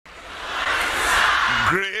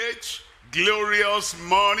Great, glorious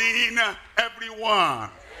morning, everyone.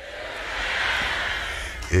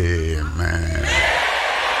 Amen.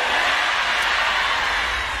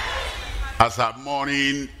 As our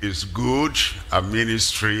morning is good, our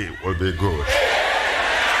ministry will be good.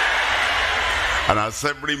 And as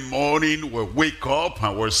every morning we wake up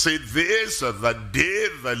and we'll say, this is the day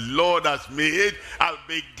the Lord has made, I'll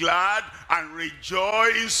be glad and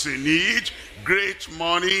rejoice in it. Great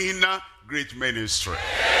morning, great ministry.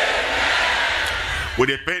 We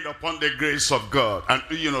depend upon the grace of God. And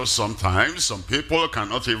you know, sometimes some people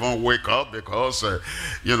cannot even wake up because,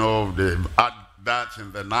 you know, they had that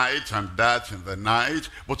in the night and that in the night.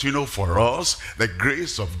 But you know, for us, the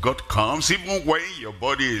grace of God comes even when your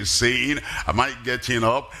body is saying, am I getting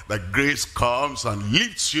up? The grace comes and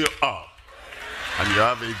lifts you up. And you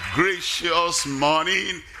have a gracious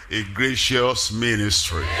morning, a gracious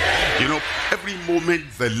ministry. You know, every moment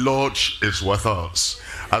the Lord is with us.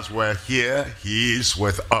 As we're here, he is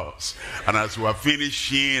with us. And as we're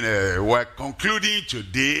finishing, we're concluding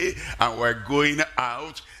today, and we're going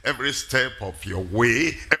out every step of your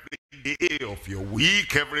way, every day of your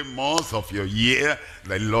week, every month of your year,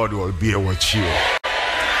 the Lord will be with you.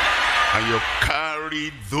 And you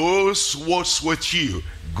carry those words with you: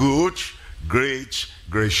 good, great,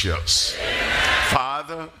 gracious.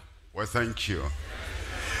 Father, we thank you.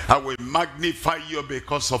 I will magnify you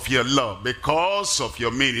because of your love, because of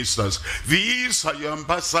your ministers. These are your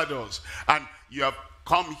ambassadors, and you have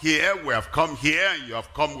come here, we have come here, and you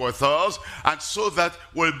have come with us, and so that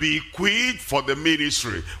we'll be equipped for the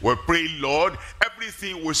ministry. We pray, Lord,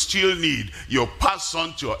 everything we still need, you pass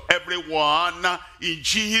on to everyone in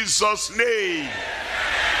Jesus' name.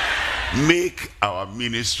 Make our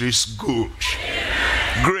ministries good,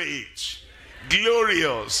 great,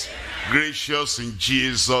 glorious, gracious in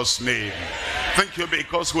Jesus' name. Thank you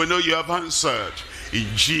because we know you have answered. In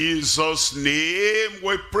Jesus' name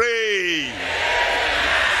we pray.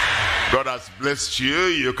 God has blessed you.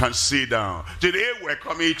 You can sit down. Today we're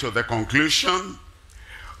coming to the conclusion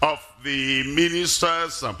of the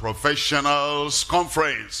Ministers and Professionals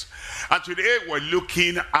Conference. And today we're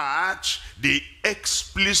looking at the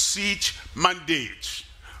explicit mandate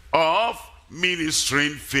of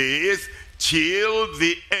ministering faith till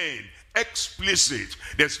the end. Explicit.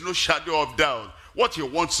 There's no shadow of doubt. What he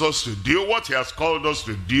wants us to do, what he has called us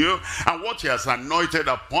to do, and what he has anointed,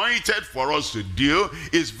 appointed for us to do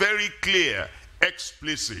is very clear.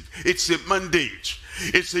 Explicit. It's a mandate.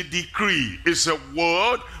 It's a decree. It's a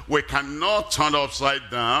word we cannot turn upside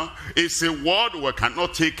down. It's a word we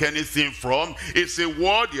cannot take anything from. It's a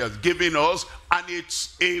word he has given us, and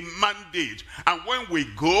it's a mandate. And when we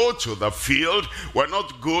go to the field, we're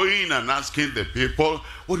not going and asking the people,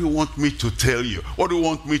 what do you want me to tell you? What do you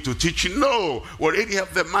want me to teach you? No, we already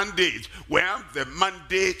have the mandate. We have the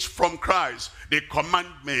mandate from Christ, the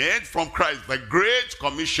commandment from Christ, the great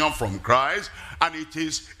commission from Christ, and it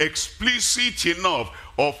is explicit enough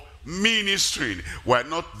of ministering. We're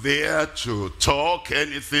not there to talk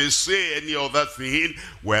anything, say any other thing.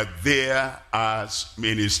 We're there as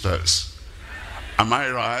ministers. Am I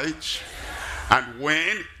right? And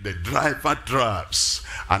when the driver drives,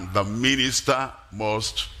 and the minister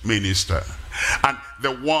must minister. And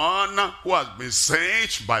the one who has been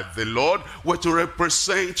sent by the Lord, we're to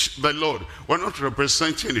represent the Lord. We're not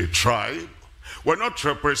representing a tribe. We're not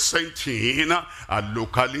representing a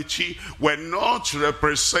locality. We're not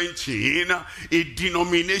representing a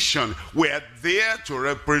denomination. We're there to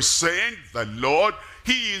represent the Lord.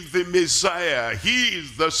 He is the Messiah. He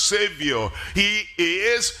is the Savior. He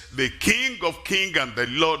is the King of Kings and the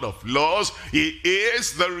Lord of Lords. He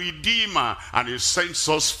is the Redeemer. And he sends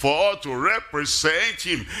us forth to represent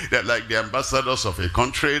him. They're like the ambassadors of a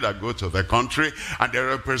country that go to the country and they're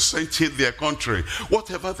representing their country.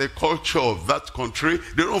 Whatever the culture of that country,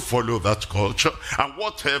 they don't follow that culture. And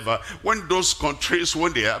whatever, when those countries,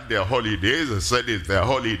 when they have their holidays, they said it's their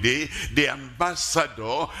holiday, the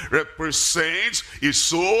ambassador represents his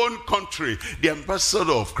own country. The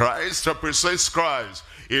ambassador of Christ represents Christ.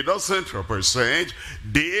 It doesn't represent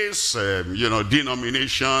this,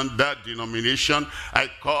 denomination, that denomination. I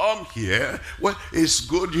come here. Well, it's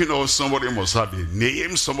good, somebody must have a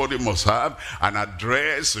name. Somebody must have an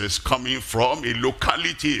address is coming from. A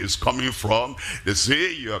locality is coming from. They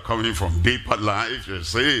say you are coming from Deeper Life. They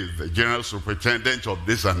say the general superintendent of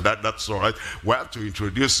this and that. That's all right. We have to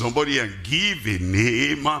introduce somebody and give a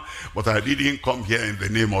name. But I didn't come here in the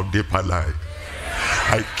name of Deeper Life.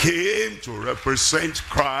 I came to represent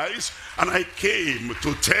Christ, and I came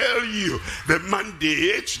to tell you the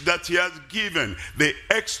mandate that he has given, the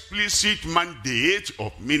explicit mandate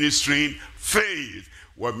of ministering faith.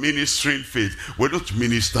 we're ministering faith. We don't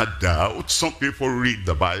minister doubt. Some people read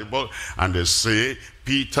the Bible and they say,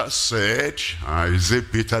 Peter said, is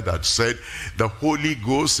it Peter that said, the Holy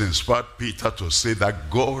Ghost inspired Peter to say that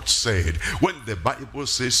God said. When the Bible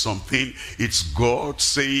says something, it's God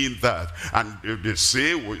saying that. And if they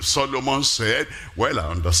say, well, Solomon said, well, I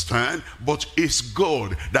understand, but it's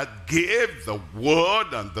God that gave the word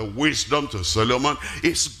and the wisdom to Solomon.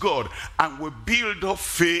 It's God. And we build up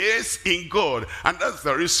faith in God. And that's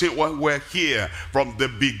the reason why we're here. From the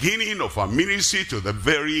beginning of our ministry to the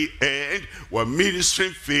very end, we're ministering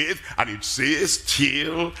faith, and it says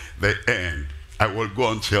till the end. I will go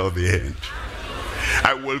until the end.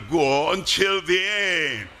 I will go until the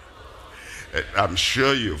end. I'm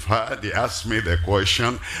sure you've heard, they asked me the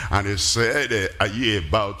question, and they said, are you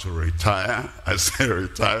about to retire? I said,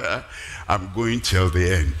 retire? I'm going till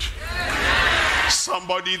the end.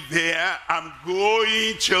 Somebody there, I'm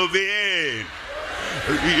going till the end.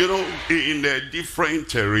 You know, in the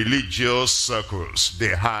different religious circles,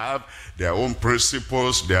 they have their own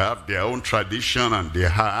principles, they have their own tradition, and they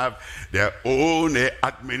have their own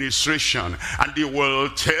administration. And they will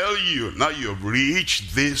tell you, now you've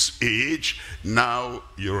reached this age, now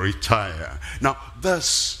you retire. Now,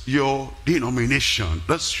 that's your denomination,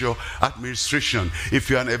 that's your administration. If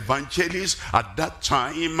you're an evangelist at that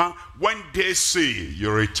time, when they say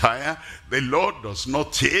you retire, the Lord does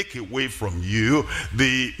not take away from you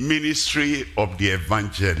the ministry of the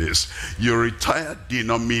evangelist. You retire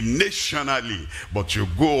denominationally, but you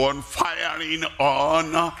go on firing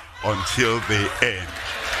on until the end.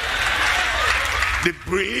 They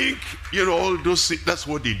bring, you know, all those things. That's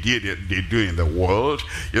what they do in the world.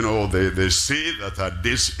 You know, they say that at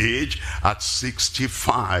this age, at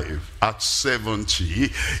 65, at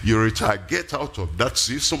 70, you retire. Get out of that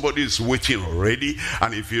seat. Somebody is waiting already.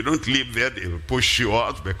 And if you don't live there, they will push you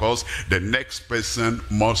out because the next person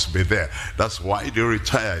must be there. That's why they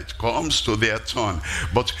retire. It comes to their turn.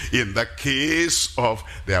 But in the case of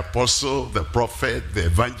the apostle, the prophet, the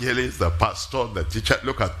evangelist, the pastor, the teacher,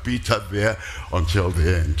 look at Peter there until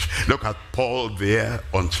the end. Look at Paul there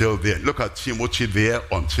until the end. Look at Timothy there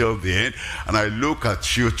until the end. And I look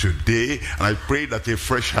at you today, and I pray that a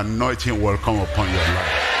fresh anointing will come upon your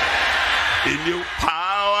life. A new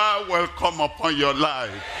power will come upon your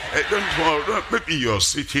life. Don't maybe you're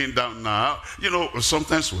sitting down now. You know,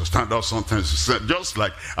 sometimes we'll stand up, sometimes just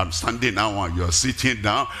like I'm standing now and you're sitting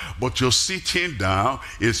down. But your sitting down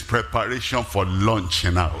is preparation for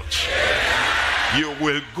launching out. You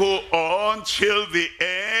will go on till the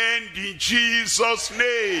end in Jesus'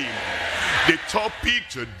 name. The topic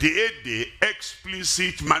today, the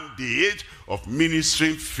explicit mandate of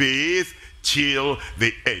ministering faith till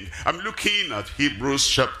the end. I'm looking at Hebrews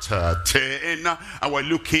chapter 10, and we're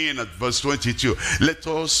looking at verse 22. Let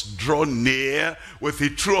us draw near with a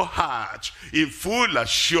true heart, in full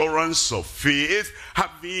assurance of faith,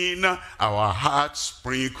 having our hearts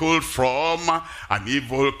sprinkled from an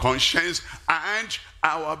evil conscience, and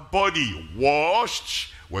our body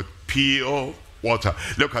washed with pure water.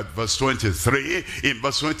 Look at verse 23. In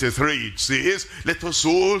verse 23 it says, let us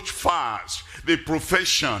hold fast the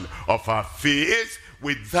profession of our faith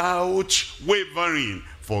without wavering,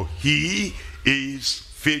 for he is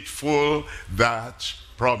faithful that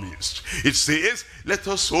promised. It says, let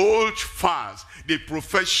us hold fast the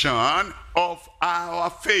profession of our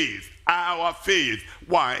faith. Our faith.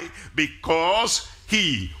 Why? Because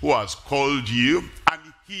he who has called you and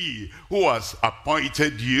he who has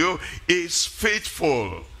appointed you is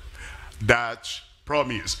faithful that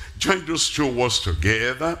promise. Join those two words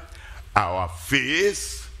together. Our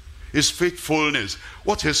faith is faithfulness.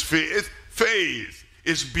 What is faith? Faith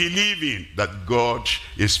is believing that God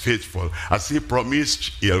is faithful. As he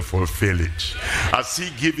promised, he'll fulfill it. As he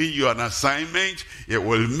giving you an assignment, he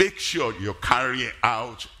will make sure you carry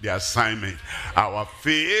out the assignment. Our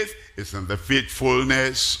faith is in the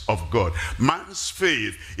faithfulness of God. Man's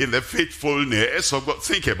faith in the faithfulness of God.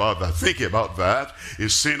 Think about that. Think about that. A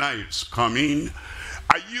sinner is coming.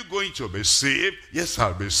 Are you going to be saved? Yes,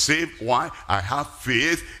 I'll be saved. Why? I have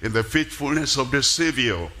faith in the faithfulness of the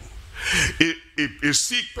Savior. If a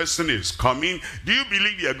sick person is coming, do you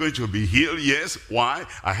believe you are going to be healed? Yes. Why?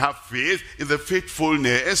 I have faith in the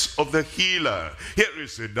faithfulness of the healer. Here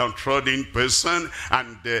is a downtrodden person,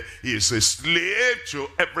 and he is a slave to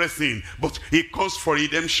everything, but he calls for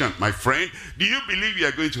redemption. My friend, do you believe you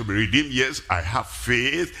are going to be redeemed? Yes. I have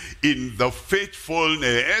faith in the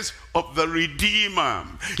faithfulness of the Redeemer.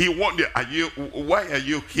 He wondered, why are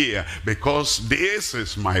you here? Because this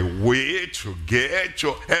is my way to get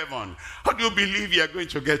to heaven. How do you believe you are going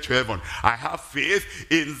to get to heaven. I have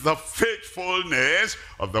faith in the faithfulness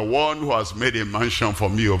of the one who has made a mansion for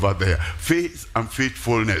me over there. Faith and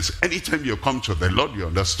faithfulness. Anytime you come to the Lord, you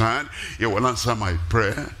understand, he will answer my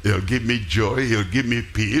prayer. He'll give me joy. He'll give me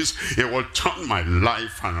peace. He will turn my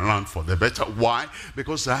life around for the better. Why?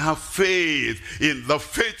 Because I have faith in the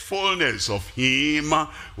faithfulness of him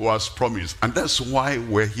who has promised. And that's why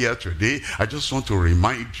we're here today. I just want to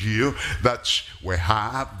remind you that we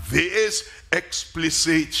have this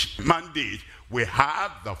explicit mandate. We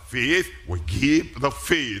have the faith, we give the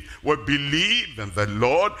faith, we believe in the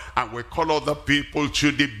Lord, and we call other people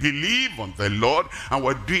to believe on the Lord, and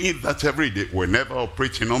we're doing that every day. We never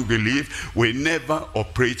operate in unbelief, we never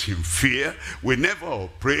operate in fear, we never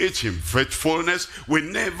operate in faithfulness, we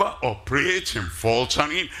never operate in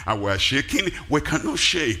faltering, and we're shaking. We cannot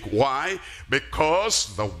shake. Why?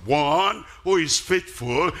 Because the one who is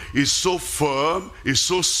faithful is so firm, is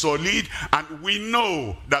so solid, and we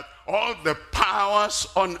know that all the powers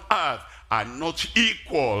on earth are not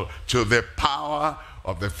equal to the power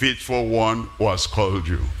of the faithful one who has called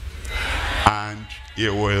you. And he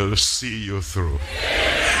will see you through.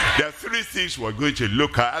 There are three things we're going to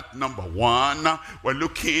look at. Number one, we're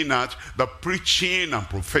looking at the preaching and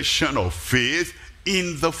profession of faith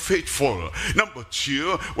in the faithful. Number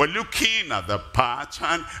two, we're looking at the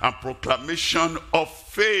pattern and proclamation of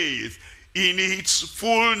faith in its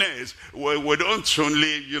fullness. We don't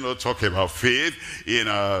only, talk about faith in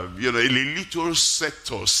a little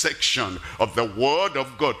section of the Word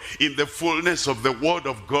of God. In the fullness of the Word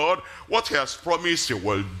of God, what he has promised he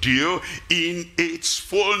will do in its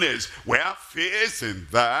fullness. We have faith in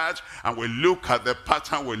that, and we look at the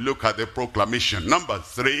pattern, we look at the proclamation. Number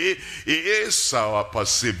three is our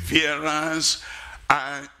perseverance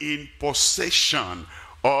and in possession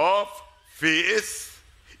of faith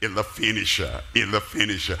in the finisher,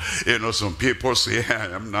 some people say,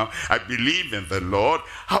 I believe in the Lord.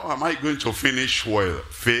 How am I going to finish well?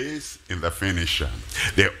 Faith in the finisher,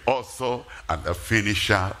 the author and the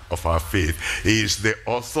finisher of our faith. He is the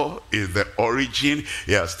author, he is the origin.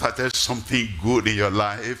 He has started something good in your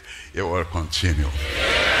life. It will continue.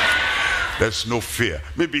 There's no fear.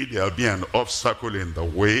 Maybe there'll be an obstacle in the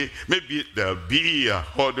way. Maybe there'll be a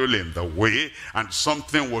hurdle in the way, and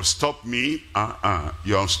something will stop me.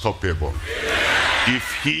 You're unstoppable.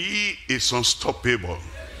 If he is unstoppable,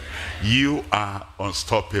 you are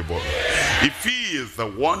unstoppable. If he is the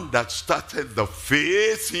one that started the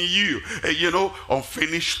faith in you,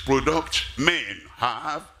 unfinished product, men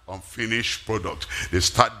have unfinished product. They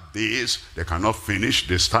start this, they cannot finish.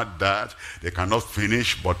 They start that, they cannot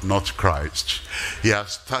finish, but not Christ. He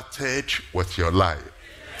has started with your life.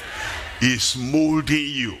 He's molding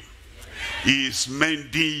you. He's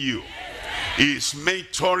mending you. He's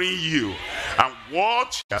mentoring you. And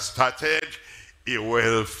what he has started, he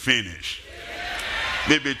will finish.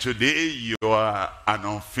 Maybe today you are an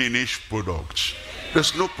unfinished product.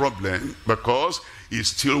 There's no problem, because he's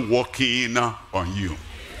still working on you.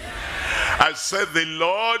 I said the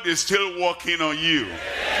Lord is still working on you.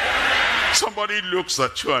 Somebody looks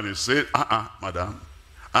at you and he says, madam,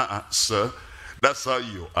 sir, that's how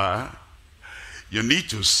you are. You need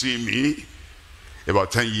to see me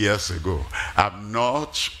about 10 years ago. I'm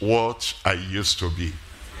not what I used to be.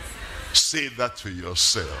 Say that to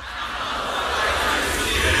yourself.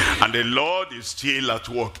 And the Lord is still at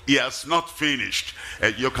work. He has not finished.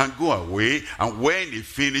 You can go away, and when he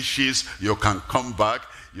finishes, you can come back.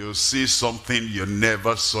 You'll see something you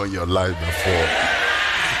never saw in your life before.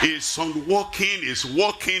 He's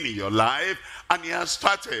working in your life, and he has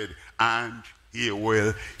started, and he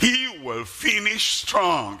will finish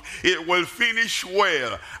strong. He will finish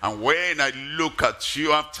well. And when I look at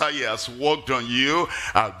you after he has worked on you,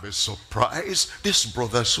 I'll be surprised. This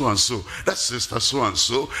brother so-and-so, that sister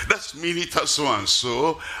so-and-so, that's minister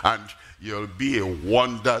so-and-so, and you'll be a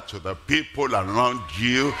wonder to the people around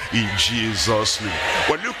you in Jesus' name.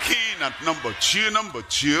 We're looking at number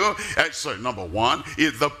one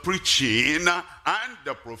is the preaching and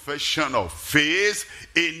the profession of faith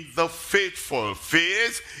in the faithful.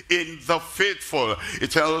 Faith in the faithful. It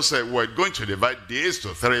tells us we're going to divide this to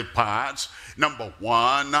three parts. Number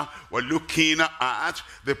one, we're looking at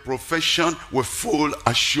the profession with full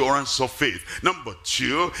assurance of faith. Number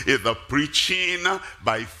two is the preaching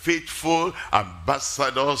by faithful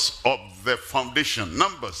ambassadors of the foundation.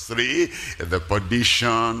 Number three is the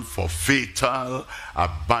perdition for fatal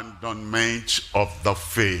abandonment of the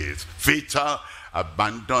faith. Fatal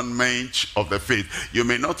abandonment of the faith. You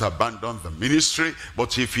may not abandon the ministry,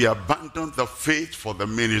 but if you abandon the faith for the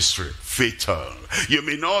ministry, fatal. You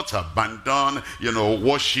may not abandon,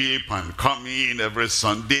 worship and coming every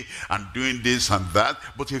Sunday and doing this and that,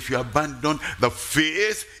 but if you abandon the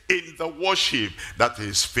faith in the worship, that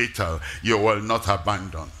is fatal. You will not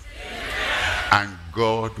abandon. And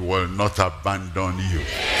God will not abandon you.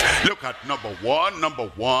 Look at number one. Number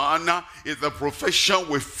one is the profession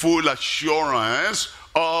with full assurance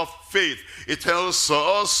of faith. It tells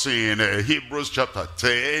us in Hebrews chapter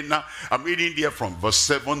 10, I'm reading there from verse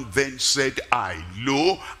 7, then said I,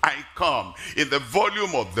 lo, I come. In the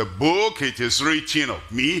volume of the book, it is written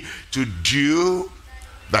of me to do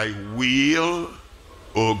thy will,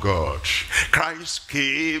 O God. Christ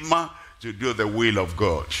came to do the will of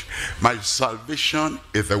God. My salvation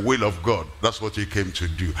is the will of God. That's what he came to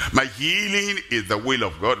do. My healing is the will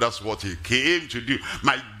of God. That's what he came to do.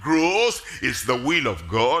 My growth is the will of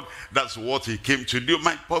God. That's what he came to do.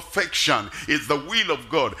 My perfection is the will of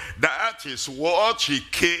God. That is what he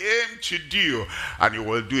came to do. And he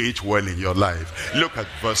will do it well in your life. Look at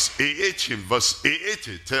verse 8. In verse 8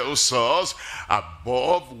 it tells us,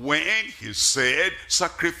 above when he said,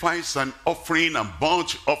 sacrifice and offering and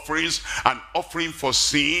burnt offerings and offering for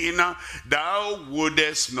sin, thou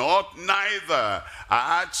wouldest not, neither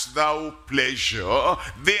hadst thou pleasure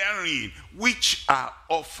therein, which are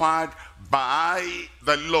offered by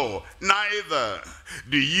the law. Neither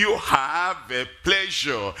do you have a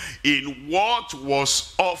pleasure in what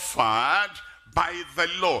was offered by the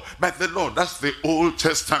law. By the law, that's the Old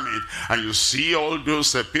Testament. And you see all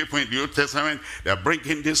those people in the Old Testament, they're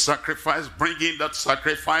bringing this sacrifice, bringing that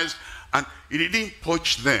sacrifice, and it didn't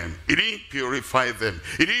purge them. It didn't purify them.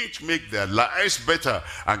 It didn't make their lives better.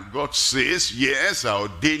 And God says, yes, I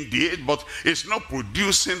ordained it, but it's not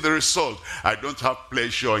producing the result. I don't have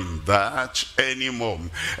pleasure in that anymore.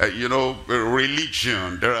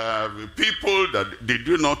 Religion. There are people that they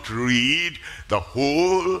do not read the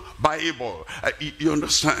whole Bible. You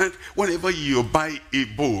understand? Whenever you buy a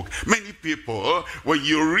book, many people, when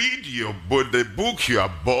you read your book, the book you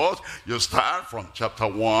have bought, you start from chapter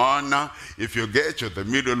 1. If you get to the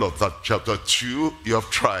middle of that chapter 2, you have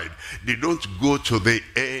tried. They don't go to the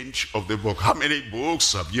end of the book. How many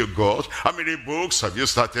books have you got? How many books have you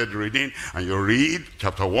started reading? And you read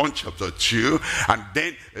chapter 1, chapter 2, and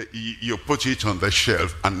then you put it on the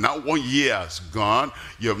shelf. And now 1 year has gone,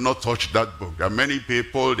 you have not touched that book. There are many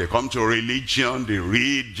people, they come to religion, they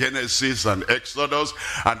read Genesis and Exodus,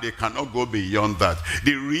 and they cannot go beyond that.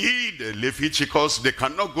 They read Leviticus, they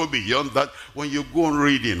cannot go beyond that. When you go on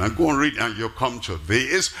reading and and you come to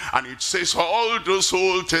this, and it says all those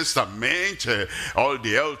Old Testament, all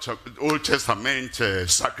the Old Testament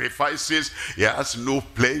sacrifices, he has no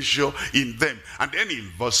pleasure in them. And then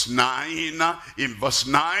in verse 9,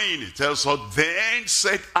 it tells us, then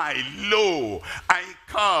said I, lo, I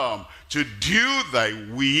come to do thy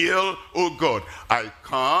will, O God. I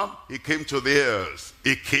come, he came to the earth.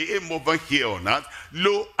 He came over here on earth.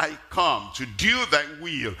 Lo, I come to do thy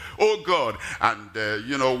will, O God. And,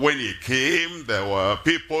 when he came, there were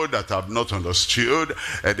people that have not understood.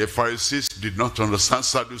 The Pharisees did not understand.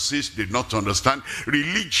 Sadducees did not understand.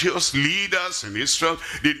 Religious leaders in Israel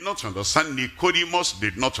did not understand. Nicodemus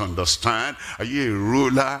did not understand. Are you a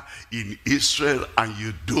ruler in Israel and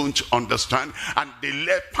you don't understand? And the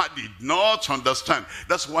leper did not understand.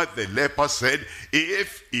 That's why the leper said,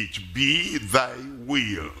 if it be thy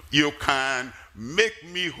will, you can make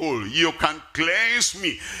me whole, you can cleanse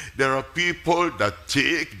me. There are people that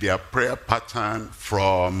take their prayer pattern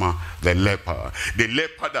from the leper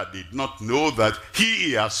that did not know that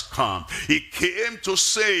he has come. He came to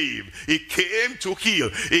save, he came to heal,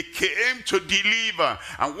 he came to deliver.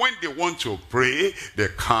 And when they want to pray, they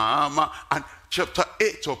come. And chapter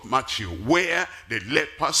 8 of Matthew, where the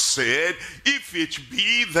leper said, if it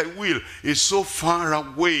be thy will, is so far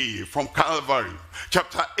away from Calvary.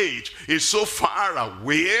 Chapter 8 is so far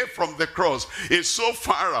away from the cross. It's so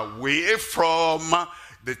far away from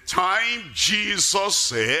the time Jesus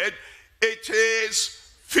said, it is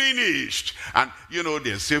finished. And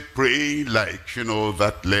they say praying like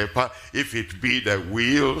that leper, if it be thy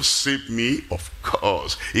will, save me. Of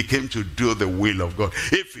course, he came to do the will of God.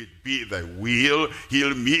 If it be thy will,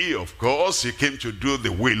 heal me. Of course, he came to do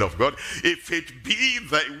the will of God. If it be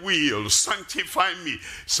thy will, sanctify me.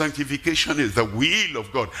 Sanctification is the will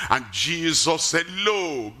of God. And Jesus said,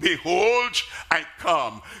 lo, behold, I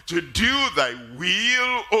come to do thy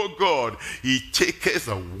will, O God. He taketh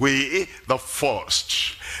away the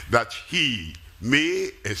first, that he may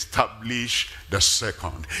establish the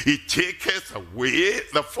second. He taketh away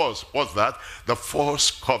the first. What's that? The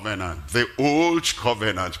first covenant, the old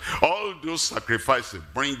covenant. All those sacrifices,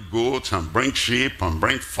 bring goat and bring sheep and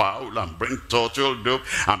bring fowl and bring turtle dove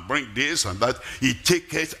and bring this and that. He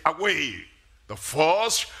taketh away the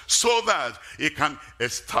first so that he can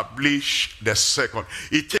establish the second.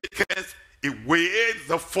 He taketh away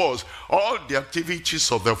the first, all the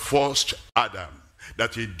activities of the first Adam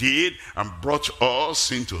that he did and brought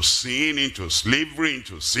us into sin, into slavery,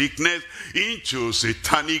 into sickness, into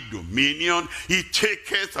satanic dominion. He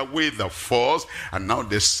taketh away the first, and now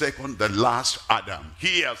the second, the last Adam.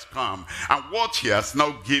 He has come, and what he has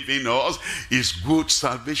now given us is good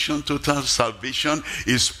salvation, total salvation,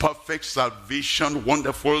 is perfect salvation,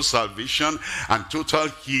 wonderful salvation, and total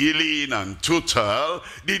healing and total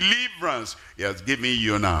deliverance. He has given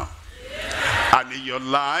you now. And in your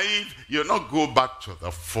life, you not go back to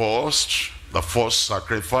the first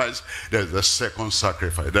sacrifice. There's the second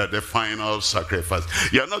sacrifice. There's the final sacrifice.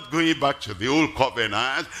 You're not going back to the old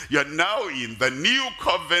covenant. You're now in the new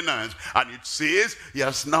covenant. And it says he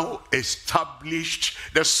has now established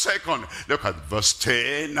the second. Look at verse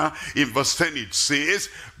 10. In verse 10 it says,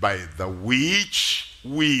 by the which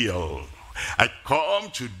will I come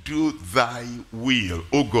to do thy will,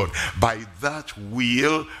 O God. By that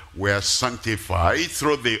will we are sanctified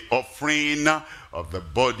through the offering of the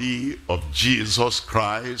body of Jesus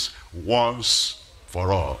Christ once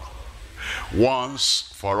for all.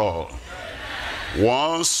 Once for all.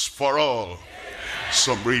 Once for all.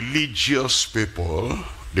 Some religious people,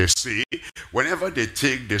 they say, whenever they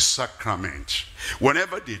take the sacrament,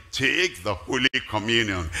 whenever they take the Holy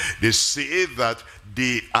Communion, they say that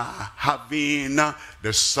they are having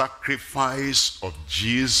the sacrifice of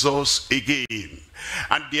Jesus again.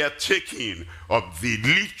 And they are taking of the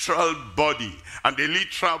literal body and the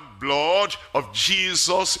literal blood of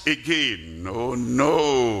Jesus again. No,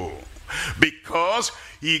 no. Because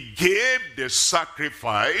he gave the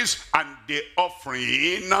sacrifice and the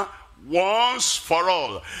offering once for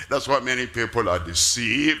all. That's why many people are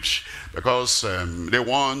deceived, because they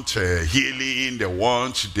want healing, they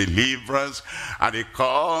want deliverance, and they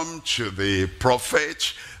come to the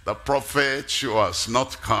prophet who has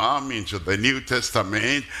not come into the New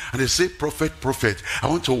Testament, and they say, prophet, I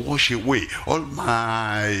want to wash away all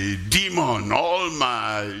my demon, all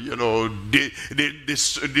my,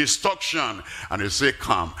 destruction. And they say,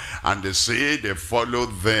 come. And they say they follow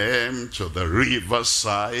them to the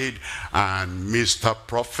riverside, and Mr.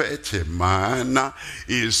 Prophet, a man,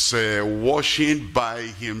 is washing by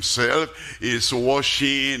himself, is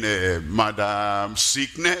washing Madam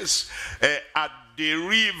Sickness at the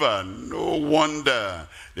river. No wonder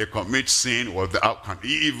they commit sin. Well, how can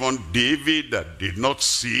even David, that did not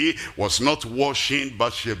see, was not washing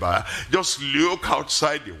Bathsheba, just look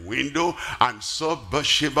outside the window and saw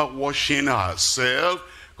Bathsheba washing herself,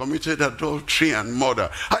 committed adultery and murder.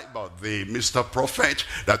 How about the Mr. Prophet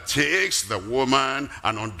that takes the woman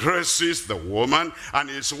and undresses the woman and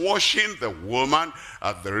is washing the woman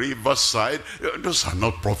at the riverside? Those are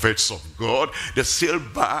not prophets of God. They're still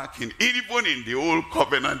back in, even in the old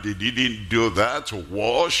covenant, they didn't do that, to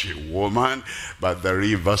wash a woman by the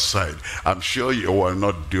riverside. I'm sure you will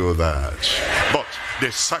not do that. But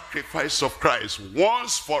the sacrifice of Christ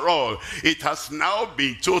once for all, it has now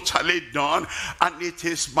been totally done, and it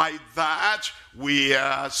is by that we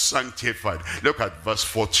are sanctified. Look at verse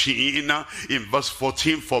 14. In verse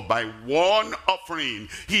 14, for by one offering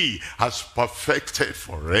he has perfected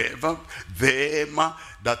forever them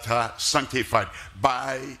that are sanctified.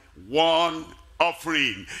 By one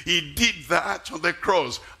offering. He did that on the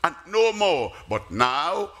cross and no more. But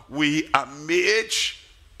now we are made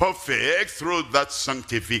perfect through that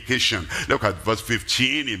sanctification. Look at verse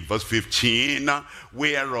 15. In verse 15,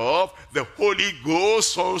 whereof the Holy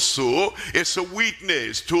Ghost also is a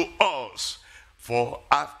witness to us. For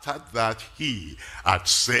after that he had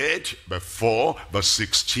said before, verse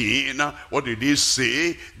 16, what did he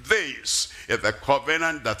say? This is the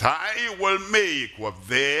covenant that I will make with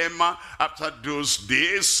them after those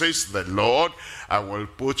days, says the Lord. I will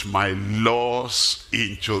put my laws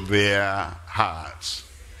into their hearts.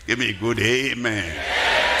 Give me a good amen.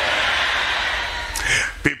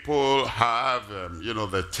 People have,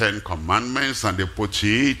 the 10 Commandments, and they put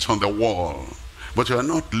it on the wall. But you are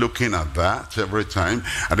not looking at that every time.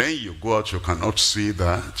 And then you go out, you cannot see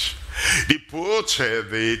that. They put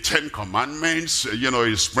the 10 Commandments,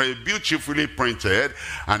 it's very beautifully printed,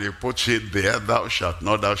 and they put it there, thou shalt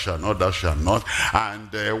not, thou shalt not, thou shalt not.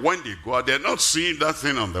 And when they go out, they're not seeing that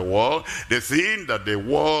thing on the wall. They think that the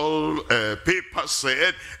wall paper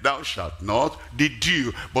said, thou shalt not, they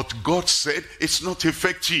do. But God said it's not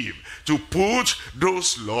effective to put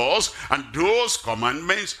those laws and those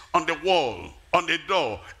commandments on the wall, on the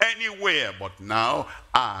door, anywhere. But now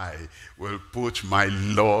I will put my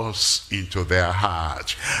laws into their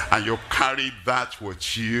heart, and you carry that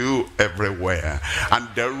with you everywhere. And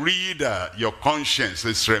the reader, your conscience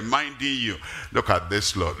is reminding you, look at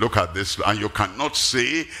this law, look at this law. And you cannot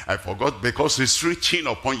say, I forgot, because it's written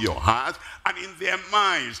upon your heart, and in their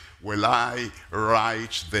minds will I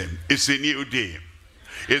write them. It's a new day.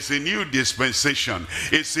 It's a new dispensation.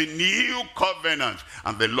 It's a new covenant.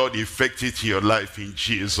 And the Lord effect it in your life in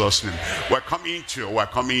Jesus' name. We're coming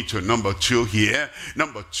to number 2 here.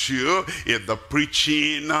 Number 2 is the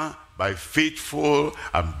preaching by faithful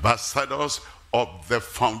ambassadors of the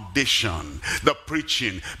foundation. The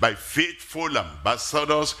preaching by faithful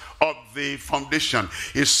ambassadors of the foundation.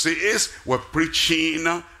 It says we're preaching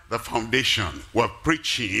the foundation. We're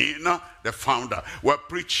preaching the founder. We're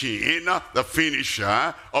preaching the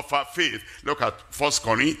finisher of our faith. Look at 1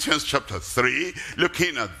 Corinthians chapter 3,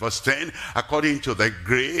 looking at verse 10. According to the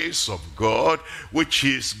grace of God, which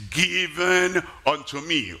is given unto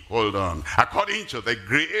me. Hold on. According to the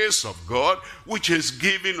grace of God, which is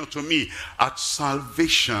given unto me. At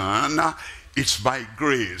salvation, it's by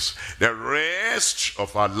grace. The rest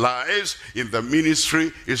of our lives in the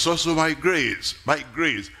ministry is also by grace. By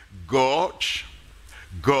grace. God's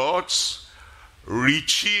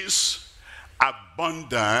riches,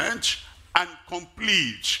 abundant and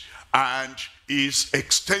complete, and is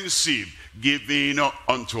extensive, giving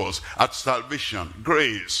unto us. At salvation,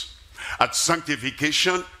 grace. At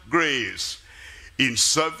sanctification, grace. In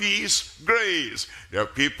service, grace. There are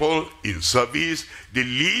people in service, they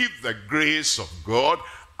live the grace of God,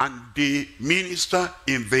 and they minister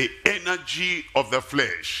in the energy of the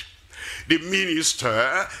flesh. They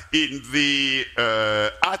minister in the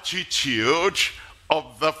attitude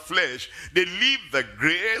of the flesh. They leave the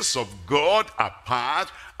grace of God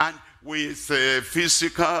apart, and with a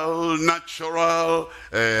physical, natural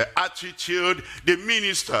attitude, they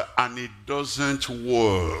minister, and it doesn't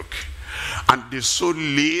work. And they so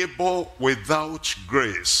labor without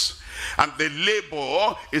grace. And the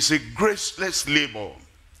labor is a graceless labor.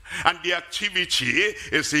 And the activity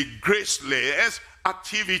is a graceless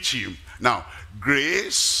activity. Now,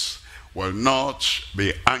 grace will not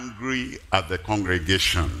be angry at the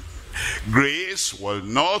congregation. Grace will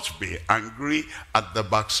not be angry at the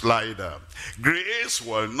backslider. Grace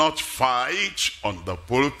will not fight on the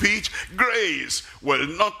pulpit. Grace will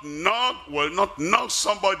not knock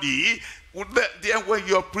somebody there where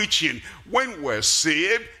you're preaching. When we're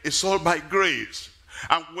saved, it's all by grace.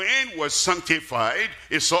 And when we're sanctified,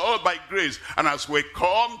 it's all by grace. And as we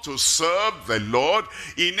come to serve the Lord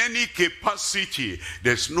in any capacity,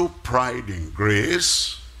 there's no pride in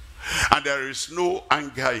grace, and there is no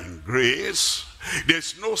anger in grace.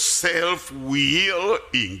 There's no self-will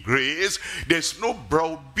in grace. There's no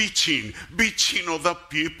browbeating, beating other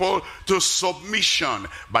people to submission.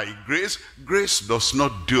 By grace, grace does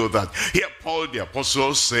not do that. Here Paul the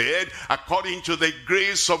apostle said, according to the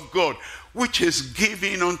grace of God, which is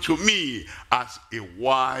given unto me as a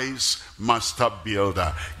wise master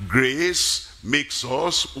builder. Grace makes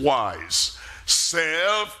us wise.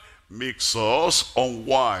 Self makes us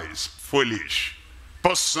unwise, foolish.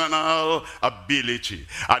 Personal ability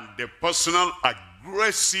and the personal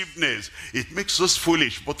aggressiveness, it makes us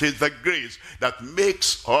foolish. But it's the grace that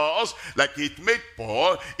makes us, like it made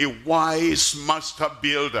Paul, a wise master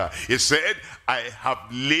builder. He said, I have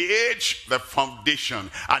laid the foundation,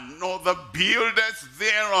 another buildeth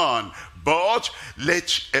thereon. But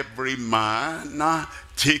let every man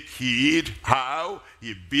take heed how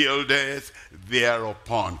he buildeth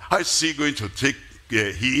thereupon. How is he going to take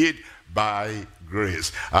heed? By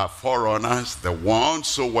grace. Our forerunners, the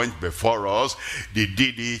ones who went before us, they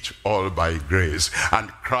did it all by grace. And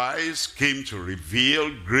Christ came to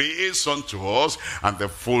reveal grace unto us and the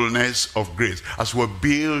fullness of grace. As we're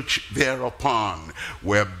built thereupon,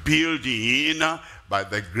 we're building by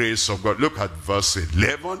the grace of God. Look at verse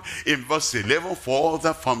 11. In verse 11, for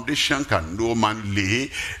the foundation can no man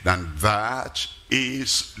lay than that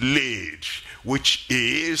is laid, which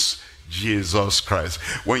is Jesus Christ.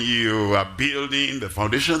 When you are building the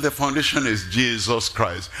foundation is Jesus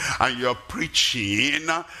Christ. And you're preaching in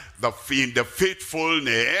the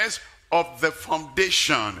faithfulness of the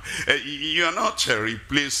foundation. You're not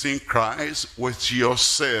replacing Christ with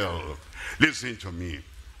yourself. Listen to me.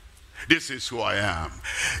 This is who I am.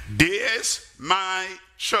 This my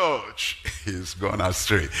church is gone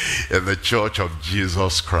astray. The church of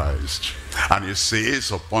Jesus Christ. And he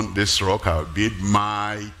says, upon this rock I'll build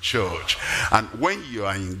my church. And when you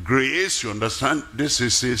are in grace, you understand this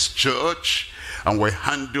is his church. And we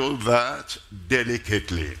handle that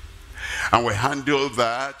delicately. And we handle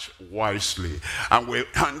that wisely. And we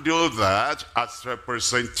handle that as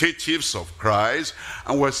representatives of Christ.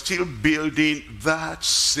 And we're still building that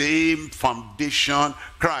same foundation,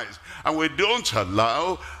 Christ. And we don't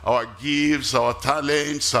allow our gifts, our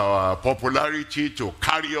talents, our popularity to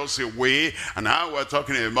carry us away. And now we're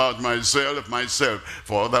talking about myself.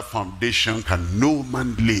 For other foundation can no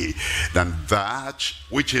man lay than that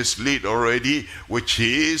which is laid already, which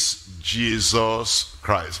is Jesus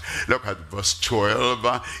Christ. Look at verse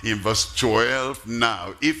 12. In verse 12,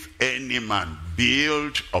 now, if any man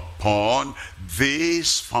build upon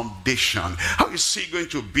this foundation. How is he going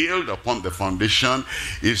to build upon the foundation?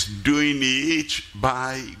 He's doing it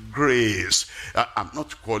by grace. I'm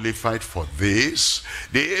not qualified for this.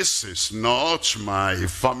 This is not my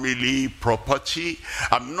family property.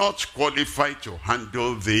 I'm not qualified to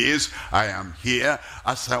handle this. I am here.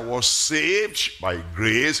 As I was saved by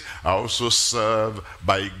grace, I also serve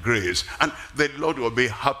by grace. And the Lord will be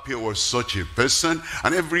happy with such a person.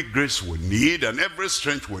 And every grace we need, and every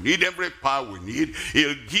strength we need, every power we need,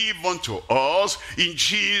 he'll give unto us in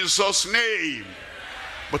Jesus' name.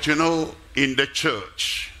 But you know, in the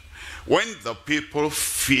church, when the people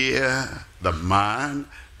fear the man,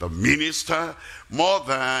 the minister, more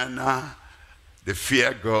than they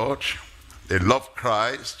fear God, they love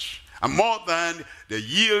Christ, and more than they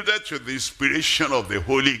yielded to the inspiration of the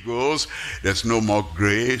Holy Ghost, there's no more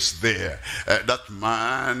grace there. That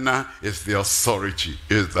man is the authority,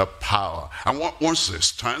 is the power. And once he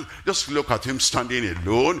stands, just look at him standing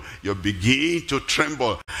alone, you begin to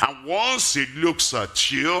tremble. And once he looks at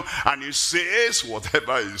you and he says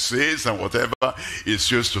whatever he says and whatever he's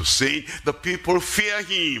used to saying, the people fear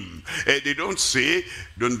him. They don't say,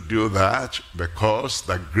 don't do that, because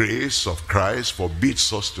the grace of Christ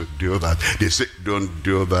forbids us to do that. They say, don't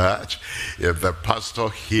do that. If the pastor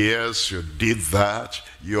hears you did that,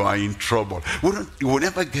 you are in trouble. You will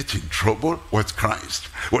never get in trouble with Christ.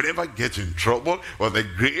 We'll never get in trouble with the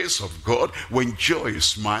grace of God. When joy is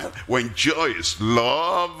smile, when joy is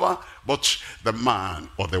love. But the man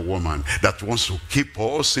or the woman that wants to keep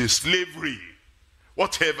us in slavery,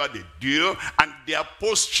 whatever they do, and their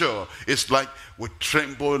posture is like we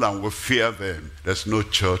tremble and we fear them. There's no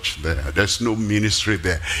church there. There's no ministry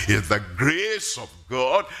there. It's the grace of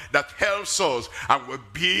God that helps us, and we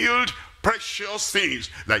build precious things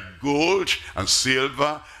like gold and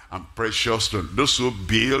silver and precious stones. Those who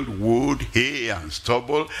build wood, hay, and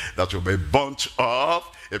stubble that will be burnt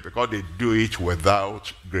off, it's because they do it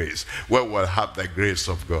without grace. We will have the grace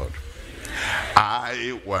of God.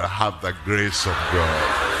 I will have the grace of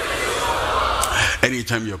God.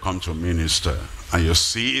 Anytime you come to minister and you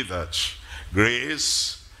see that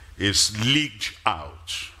grace is leaked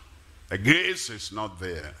out, the grace is not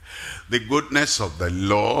there, the goodness of the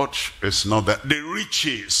Lord is not there, the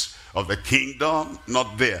riches of the kingdom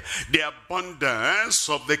not there, the abundance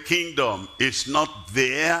of the kingdom is not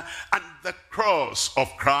there, and the cross of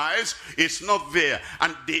Christ is not there,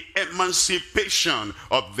 and the emancipation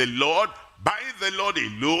of the Lord by the Lord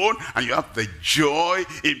alone, and you have the joy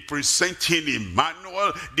in presenting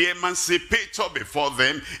Emmanuel, the emancipator, before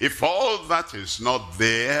them. If all that is not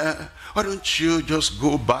there, why don't you just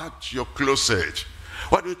go back to your closet?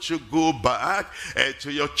 Why don't you go back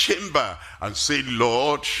to your chamber and say,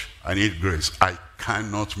 Lord, I need grace. I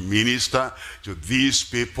cannot minister to these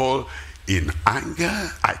people in anger.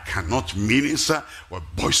 I cannot minister with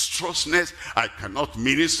boisterousness. I cannot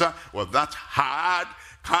minister with that hard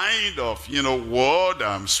kind of, word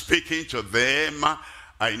I'm speaking to them.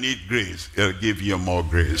 I need grace. He'll give you more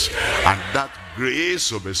grace. And that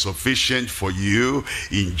grace will be sufficient for you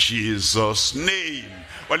in Jesus' name.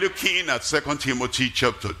 We're looking at 2 Timothy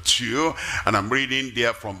chapter 2, and I'm reading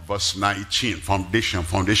there from verse 19.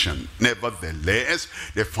 Foundation. Nevertheless,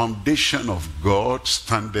 the foundation of God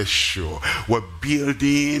standeth sure. We're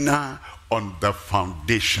building on the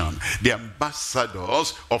foundation. The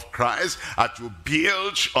ambassadors of Christ are to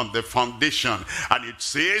build on the foundation. And it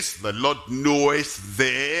says, the Lord knoweth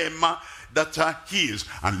them that are his,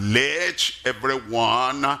 and let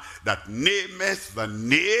everyone that nameth the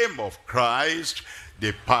name of Christ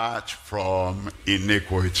depart from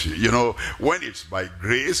iniquity. You know, when it's by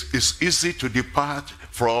grace, it's easy to depart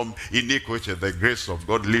from iniquity. The grace of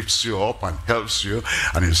God lifts you up and helps you,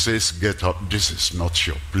 and it says, get up, this is not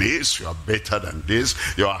your place, you are better than this,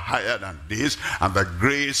 you are higher than this, and the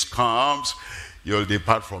grace comes, you'll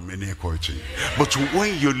depart from iniquity. But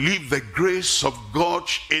when you leave the grace of God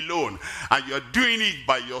alone, and you're doing it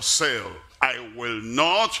by yourself, I will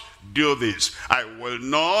not do this, I will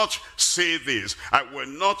not say this, I will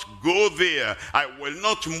not go there, I will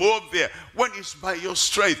not move there. When it's by your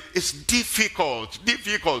strength, it's difficult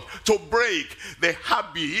to break the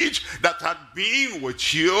habit that had been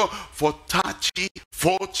with you for 30,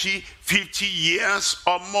 40, 50 years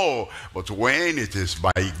or more. But when it is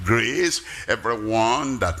by grace,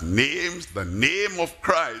 everyone that names the name of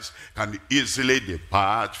Christ can easily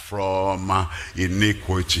depart from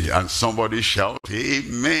iniquity. And somebody shout,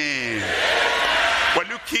 amen. We're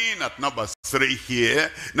looking at number 3 here.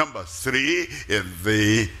 Number 3 is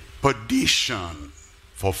the perdition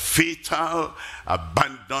for fatal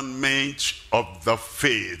abandonment of the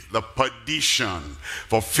faith. The perdition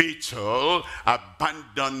for fatal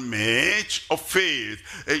abandonment of faith.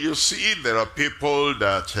 You see, there are people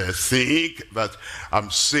that think that I'm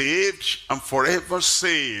saved, I'm forever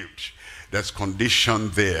saved. There's condition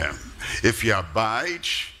there. If you abide,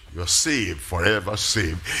 you're saved, forever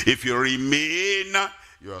saved. If you remain,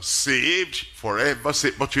 you're saved, forever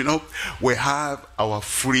saved. But you know, we have our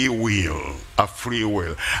free will,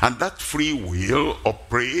 and that free will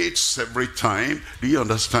operates every time. Do you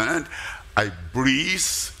understand? I breathe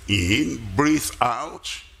in, breathe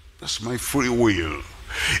out. That's my free will.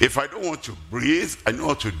 If I don't want to breathe, I know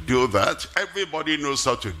how to do that. Everybody knows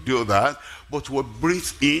how to do that. But we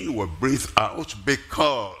breathe in, we breathe out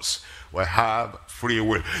because we have free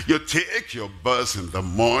will. You take your bus in the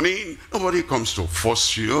morning, nobody comes to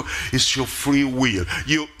force you. It's your free will.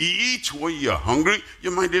 You eat when you're hungry.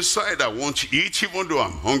 You might decide I want to eat even though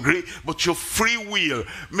I'm hungry, but your free will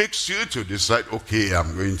makes you to decide, okay,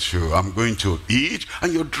 I'm going to eat,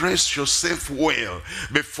 and you dress yourself well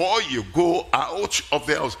before you go out of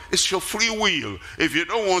the house. It's your free will. If you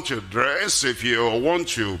don't want to dress, if you want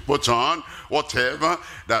to put on whatever,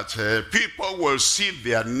 that people will see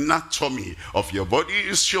the anatomy of your body,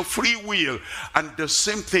 is your free will. And the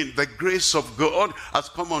same thing, the grace of God has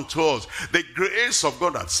come unto us. The grace of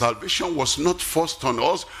God at salvation was not forced on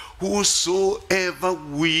us. Whosoever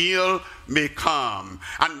will may come.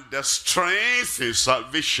 And the strength in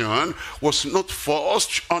salvation was not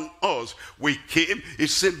forced on us. We came, it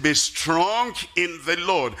said, be strong in the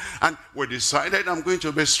Lord. And we decided, I'm going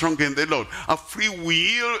to be strong in the Lord. Our free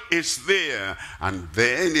will is there. And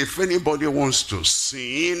then if anybody wants to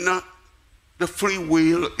sin, the free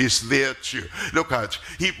will is there too. Look at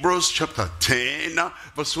Hebrews chapter 10,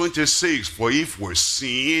 verse 26. For if we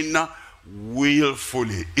sin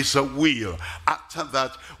willfully, it's a will. After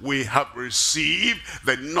that we have received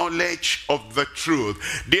the knowledge of the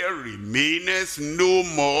truth, there remaineth no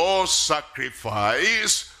more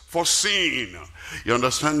sacrifice for sin. You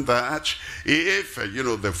understand that? If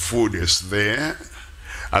the food is there,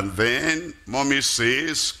 and then mommy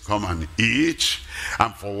says, come and eat,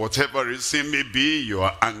 and for whatever reason maybe you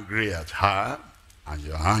are angry at her, and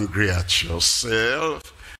you're angry at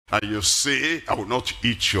yourself, and you say, I will not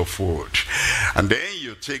eat your food. And then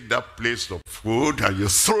you take that plate of food and you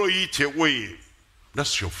throw it away.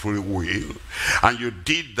 That's your free will. And you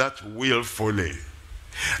did that willfully.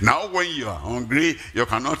 Now when you are hungry, you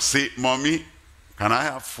cannot say, mommy, can I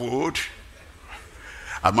have food?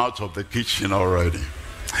 I'm out of the kitchen already.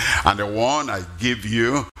 And the one I give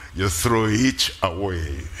you, you throw it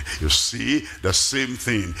away. You see, the same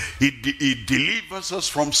thing. He delivers us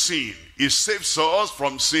from sin. He saves us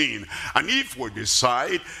from sin. And if we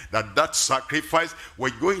decide that that sacrifice,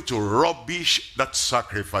 we're going to rubbish that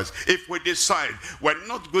sacrifice. If we decide we're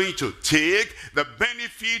not going to take the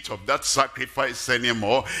benefit of that sacrifice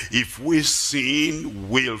anymore, if we sin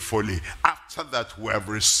willfully, after that we have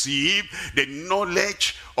received the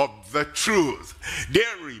knowledge of the truth,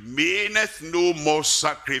 there remaineth no more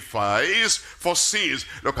sacrifice for sins.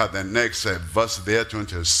 Look at the next verse there,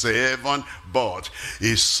 27. But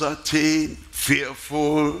a certain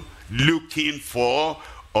fearful looking for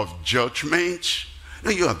of judgment.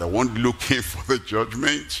 No, you are the one looking for the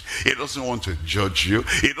judgment. He doesn't want to judge you.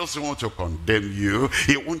 He doesn't want to condemn you.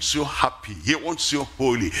 He wants you happy. He wants you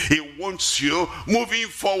holy. He wants you moving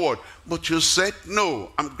forward. But you said,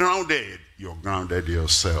 no, I'm grounded. You're grounded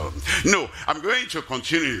yourself. No, I'm going to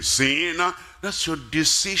continue sin That's your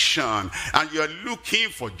decision. And you're looking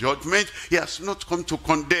for judgment. He has not come to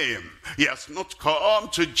condemn. He has not come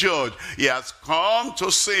to judge. He has come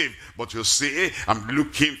to save. But you say, I'm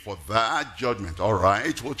looking for that judgment. All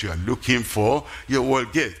right, what you are looking for, you will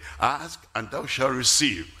get. Ask, and thou shalt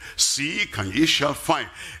receive. Seek, and ye shall find.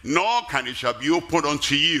 Knock, and it shall be opened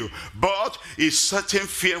unto you. But a certain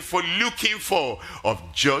fearful looking for of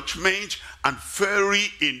judgment and fiery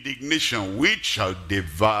indignation, which shall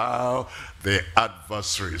devour the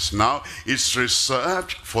adversaries. Now, it's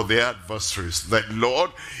reserved for the adversaries. That Lord,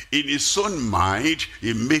 in his own mind,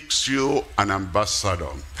 he makes you an ambassador.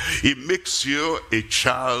 He makes you a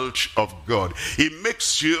child of God. He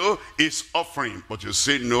makes you his offering. But you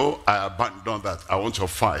say, no, I abandon that. I want to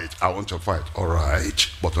fight. I want to fight. All right.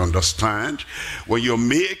 But understand, when you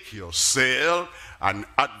make yourself an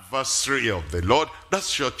adversary of the Lord,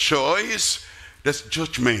 that's your choice. That's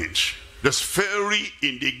judgment. There's fiery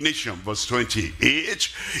indignation. Verse 28.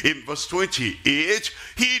 In verse 28,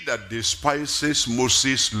 he that despises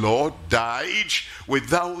Moses' law died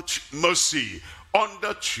without mercy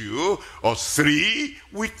under 2 or 3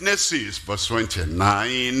 witnesses. Verse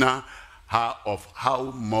 29, of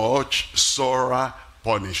how much sorrow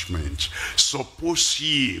punishment. Suppose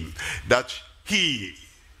ye that he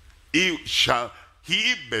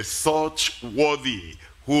be thought worthy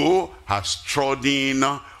who has trodden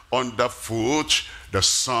underfoot the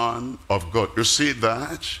Son of God. You see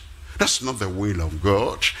that? That's not the will of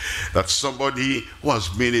God. That somebody who has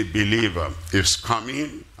been a believer is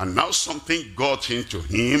coming, and now something got into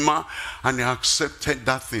him, and he accepted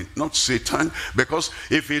that thing. Not Satan, because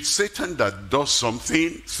if it's Satan that does something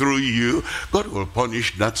through you, God will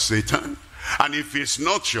punish that Satan. And if it's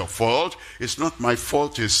not your fault, it's not my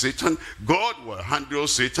fault, it's Satan, God will handle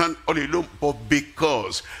Satan all alone. But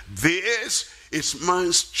because this is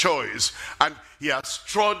man's choice, and he has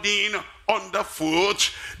trodden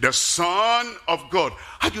underfoot the Son of God.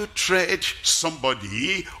 How do you tread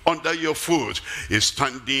somebody under your foot? He's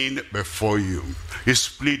standing before you. He's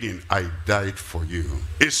pleading, I died for you.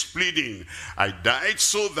 He's pleading, I died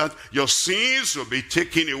so that your sins will be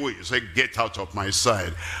taken away. You say, get out of my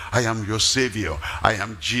sight. I am your Savior. I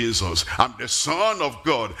am Jesus. I'm the Son of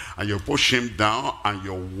God. And you push him down and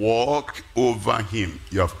you walk over him.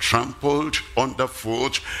 You have trampled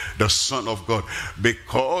underfoot the Son of God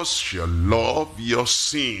because you love your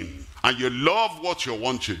sin. And you love what you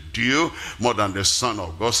want to do more than the Son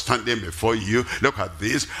of God standing before you. Look at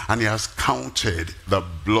this. And he has counted the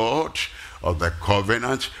blood of the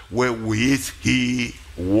covenant wherewith he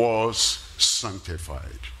was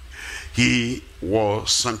sanctified. He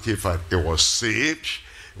was sanctified. He was saved.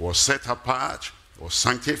 He was set apart. He was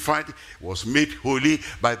sanctified. He was made holy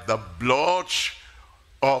by the blood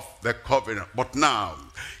of the covenant. But now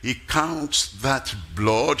he counts that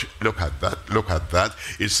blood. Look at that, look at that.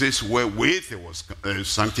 It says wherewith he was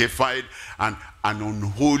sanctified, and an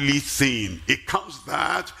unholy thing. He counts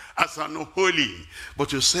that as an unholy.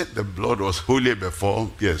 But you said the blood was holy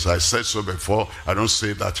before. Yes, I said so before. I don't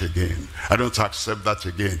say that again. I don't accept that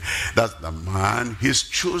again. That's the man he's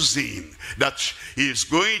choosing, that he is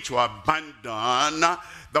going to abandon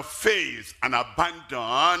the faith and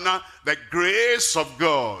abandon the grace of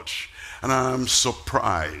God. And I'm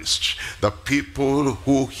surprised the people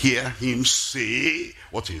who hear him say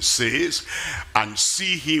what he says and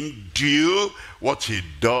see him do what he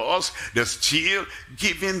does, they're still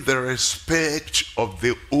giving the respect of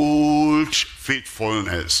the old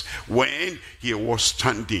faithfulness. When he was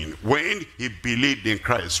standing, when he believed in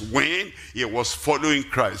Christ, when he was following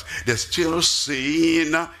Christ, they're still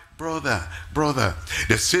saying, brother, brother.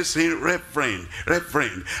 They're still saying reverend,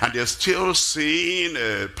 reverend. And they're still saying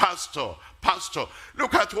pastor, pastor.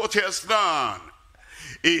 Look at what he has done.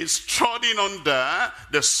 He's trodden under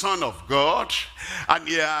the Son of God, and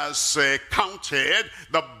he has counted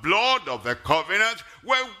the blood of the covenant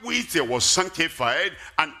wherewith he was sanctified,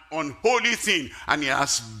 an unholy thing, and he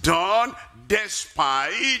has done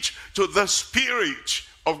despite to the Spirit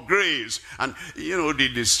of grace. And you know,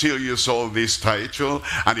 they still use all this title,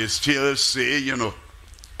 and they still say, you know,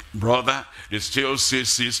 brother, they still say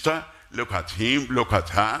sister. Look at him, look at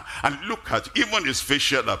her, and look at even his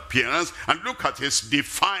facial appearance, and look at his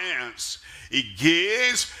defiance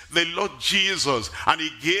against the Lord Jesus and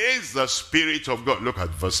against the Spirit of God. Look at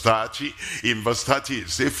verse 30. In verse 30 it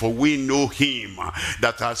says, for we know him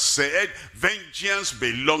that has said, vengeance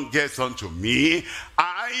belongeth unto me,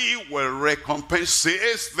 I I will recompense,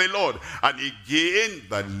 says the Lord. And again,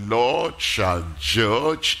 the Lord shall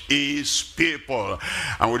judge his people.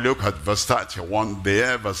 And we look at verse 31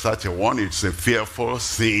 there. Verse 31, it's a fearful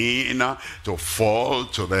thing to fall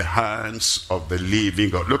to the hands of the living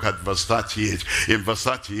God. Look at verse 38. In verse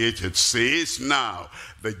 38 it says, now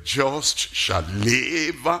the just shall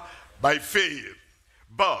live by faith.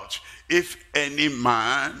 But if any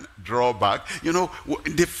man draw back, you know,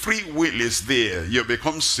 the free will is there. You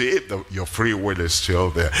become saved, your free will is still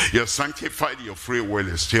there. You're sanctified, your free will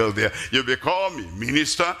is still there. You become a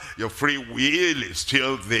minister, your free will is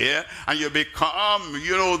still there. And you become,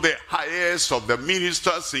 you know, the highest of the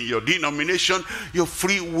ministers in your denomination, your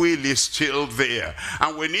free will is still there.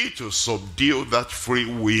 And we need to subdue that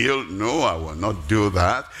free will. No, I will not do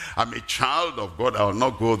that. I'm a child of God, I will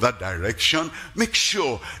not go that direction. Make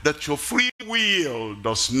sure that your free will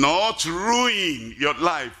does not ruin your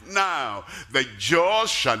life. Now the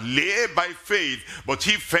just shall live by faith, but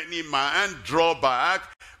if any man draw back,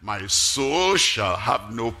 my soul shall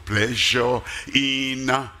have no pleasure in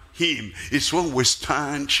him. It's when we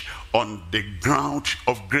stand on the ground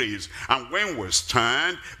of grace, and when we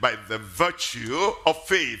stand by the virtue of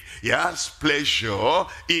faith, he has pleasure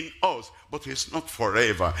in us. But it's not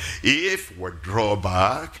forever. If we draw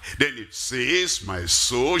back, then it says, my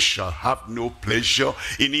soul shall have no pleasure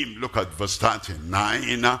in him. Look at verse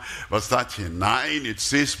 39. Verse 39, it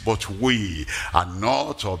says, but we are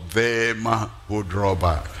not of them who draw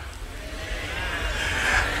back.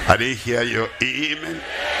 I didn't hear your amen.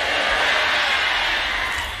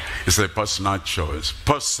 It's a personal choice.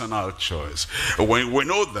 Personal choice. When we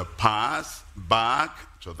know the path back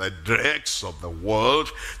to the dregs of the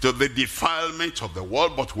world, to the defilement of the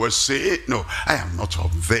world, but we'll say, no, I am not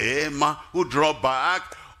of them who draw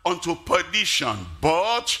back unto perdition,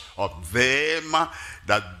 but of them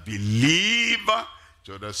that believe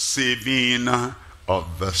to the saving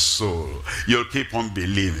of the soul. You'll keep on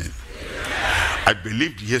believing. I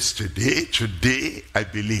believed yesterday, today I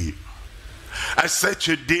believe. I said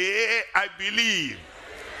today I believe.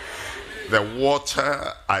 The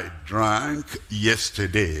water I drank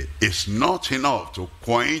yesterday is not enough to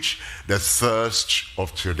quench the thirst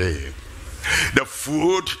of today. The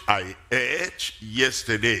food I ate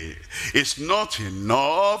yesterday is not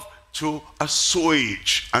enough to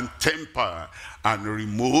assuage and temper and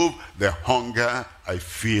remove the hunger I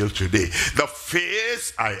feel today. The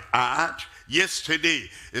faith I had yesterday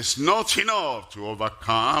is not enough to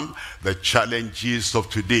overcome the challenges of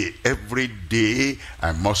today. Every day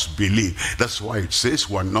I must believe. That's why it says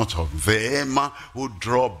we're not of them who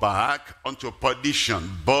draw back unto perdition,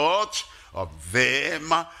 but of them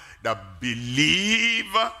that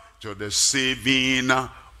believe to the saving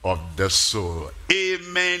of the soul.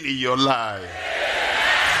 Amen in your life.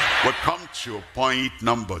 We come to point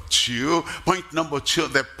number 2. Point number 2,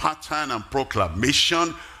 the pattern and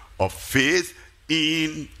proclamation of faith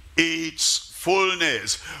in its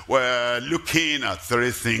fullness. We're looking at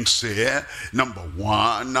 3 things here. Number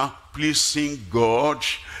 1, pleasing God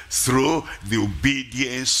through the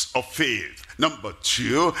obedience of faith. Number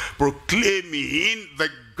 2, proclaiming the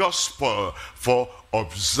gospel for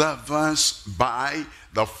observance by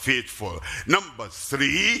the faithful. Number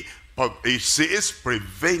 3, it says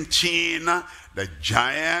preventing the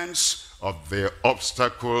giants of the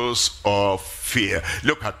obstacles of fear.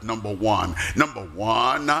 Look at number 1. Number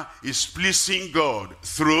 1 is pleasing God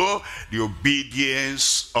through the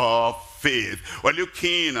obedience of faith. We're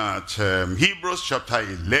looking at Hebrews chapter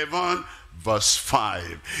 11 verse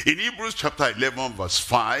 5. In Hebrews chapter 11 verse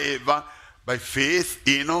 5, by faith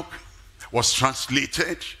Enoch was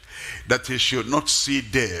translated that he should not see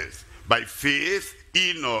death. By faith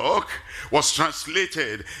Enoch was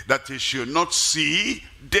translated that he should not see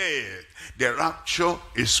death. The rapture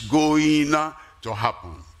is going to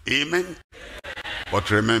happen. Amen. But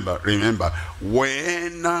remember,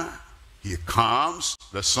 when he comes,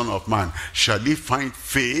 the Son of Man, shall he find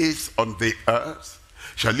faith on the earth?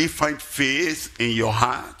 Shall he find faith in your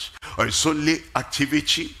heart? Or is only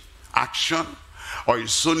activity, action? Or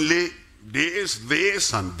is only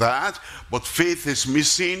this and that, but faith is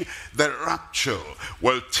missing? The rapture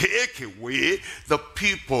will take away the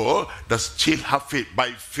people that still have faith.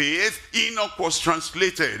 By faith Enoch was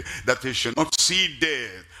translated that he should not see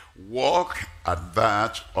death, walk at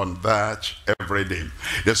that, on that, every day.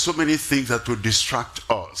 There's so many things that will distract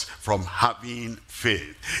us from having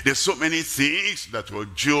faith. There's so many things that will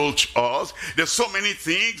jolt us. There's so many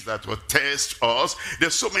things that will test us.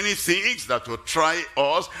 There's so many things that will try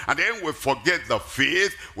us. And then we forget the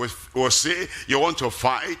faith. We'll say, you want to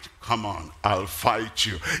fight? Come on, I'll fight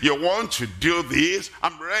you. You want to do this?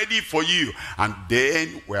 I'm ready for you. And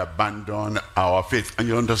then we abandon our faith. And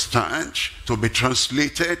you understand, to be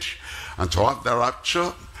translated and to have the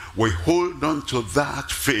rapture, we hold on to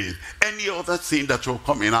that faith. Any other thing that will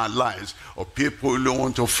come in our lives, or people who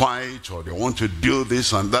want to fight, or they want to do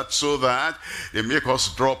this and that, so that they make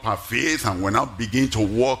us drop our faith and we now begin to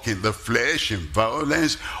walk in the flesh, in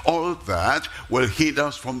violence, all that will hinder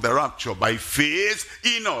us from the rapture. By faith,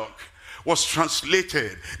 Enoch was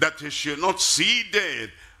translated that he should not see death,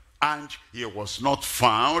 and he was not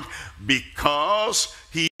found, because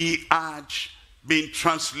he had been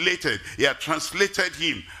translated. He had translated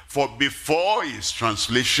him. For before his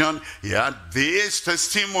translation, he had this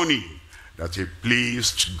testimony, that he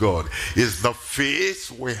pleased God. Is the faith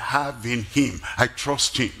we have in him. I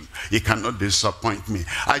trust him. He cannot disappoint me.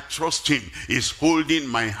 I trust him. He's holding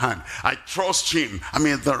my hand. I trust him. I'm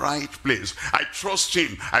in the right place. I trust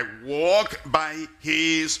him. I walk by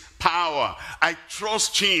his power. I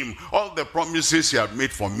trust him. All the promises he had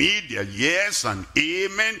made for me, they're yes and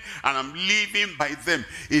amen, and I'm living by them.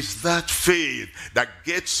 It's that faith that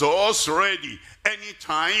gets us ready.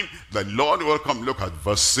 Anytime the Lord will come. Look at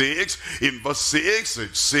verse 6. In verse 6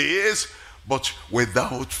 it says, but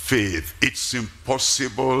without faith it's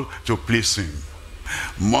impossible to please him.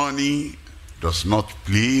 Money does not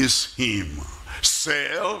please him.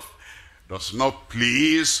 Self does not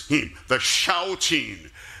please him. The shouting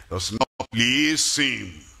does not please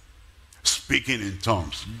him. Speaking in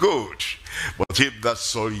tongues, good. But if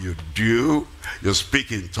that's all you do, you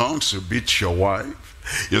speak in tongues, you beat your wife.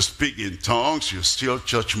 You speak in tongues, you steal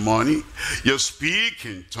church money. You speak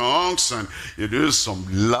in tongues and you do some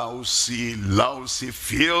lousy,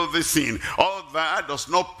 filthy thing. All that does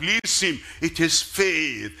not please him. It is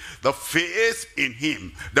faith. The faith in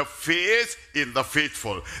him. The faith in the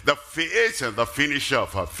faithful. The faith in the finisher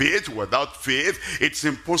of our faith. Without faith, it's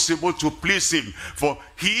impossible to please him. For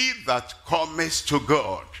he that cometh to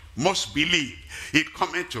God must believe. He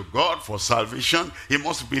cometh to God for salvation. He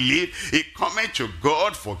must believe. He cometh to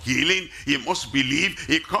God for healing. He must believe.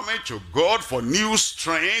 He cometh to God for new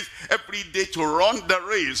strength every day to run the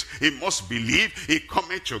race. He must believe. He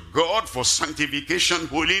cometh to God for sanctification,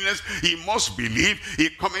 holiness. He must believe. He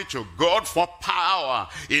cometh to God for power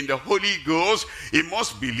in the Holy Ghost. He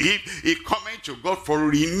must believe. He cometh to God for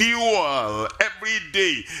renewal every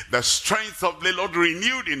day. The strength of the Lord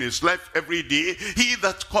renewed in his life every day. He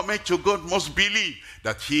that cometh to God must believe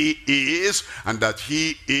that he is, and that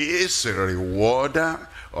he is a rewarder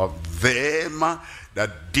of them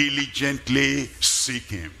that diligently seek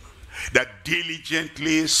him. That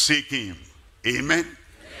diligently seek him. Amen.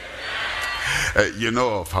 You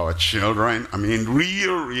know, of our children, I mean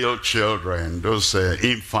real children, those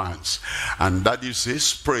infants, and daddy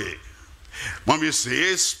says pray, mommy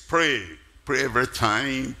says pray. Pray every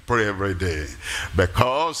time, pray every day.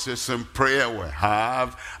 Because it's in prayer we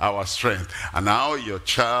have our strength. And now your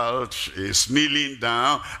child is kneeling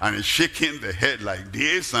down and is shaking the head like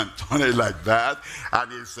this and turning like that.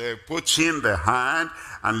 And is putting the hand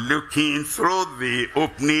and looking through the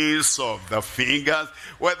openings of the fingers,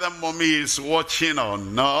 whether mommy is watching or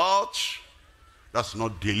not. That's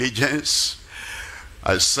not diligence.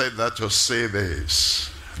 I said that to say this.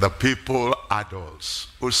 The people, adults,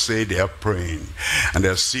 who say they are praying and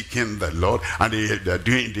they're seeking the Lord, and they're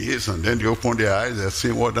doing this, and then they open their eyes, they're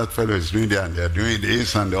seeing what that fellow is doing there, and they're doing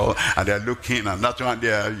this and all, and they're looking, and that one,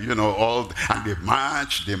 they're, you know, all, and they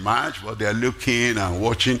march, but they're looking and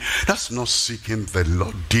watching. That's not seeking the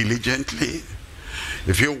Lord diligently.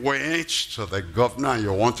 If you went to the governor and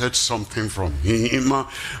you wanted something from him,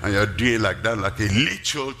 and you're doing like that, like a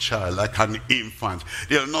little child, like an infant,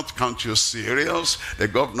 they'll not count you serious. The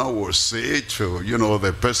governor will say to, you know,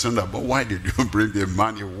 the person that, but why did you bring a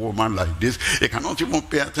man, a woman like this? He cannot even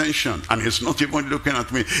pay attention, and he's not even looking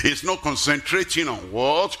at me. He's not concentrating on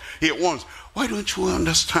what he wants. Why don't you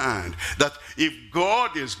understand that if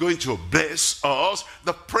God is going to bless us,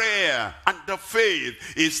 the prayer and the faith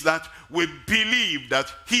is that we believe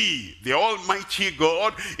that he, the Almighty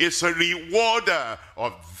God, is a rewarder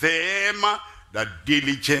of them that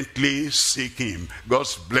diligently seek him.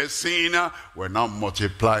 God's blessing will now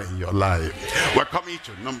multiply in your life. We're coming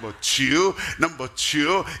to number two. Number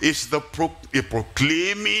two is the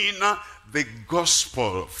proclaiming the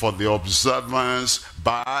gospel for the observance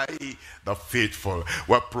by the faithful.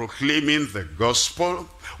 We're proclaiming the gospel.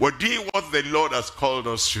 We're doing what the Lord has called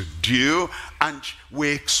us to do, and we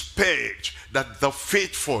expect that the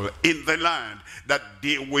faithful in the land, that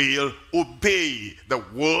they will obey the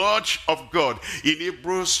word of God. In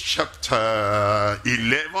Hebrews chapter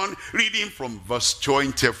 11, reading from verse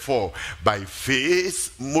 24, by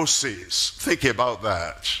faith Moses, think about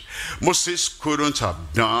that. Moses couldn't have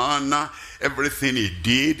done everything he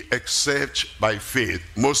did except by faith.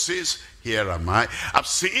 Moses, here am I. I've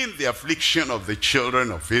seen the affliction of the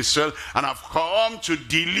children of Israel, and I've come to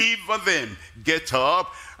deliver them. Get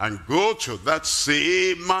up and go to that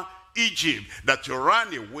same Egypt that you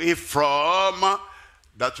ran away from.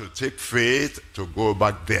 That will take faith to go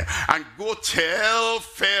back there. And go tell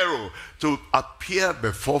Pharaoh to appear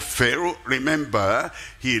before Pharaoh. Remember,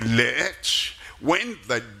 he left when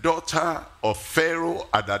the daughter of Pharaoh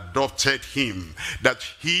had adopted him, that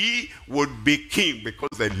he would be king, because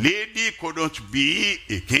the lady couldn't be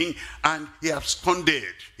a king, and he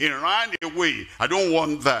absconded. He ran away. I don't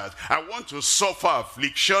want that. I want to suffer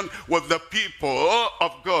affliction with the people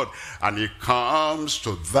of God. And he comes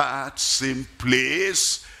to that same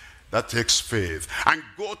place. That takes faith. And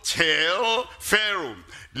go tell Pharaoh,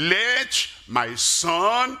 let my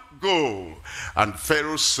son go. And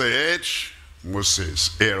Pharaoh said,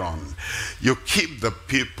 Moses, Aaron, you keep the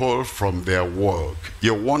people from their work.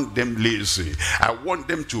 You want them lazy. I want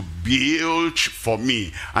them to build for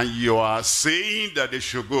me. And you are saying that they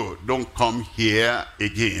should go. Don't come here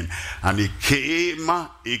again. And he came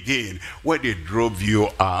again. Where they drove you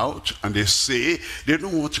out, and they say they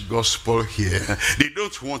don't want gospel here. They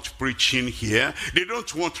don't want preaching here. They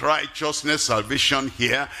don't want righteousness, salvation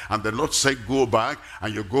here. And the Lord said, go back.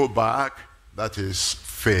 And you go back. That is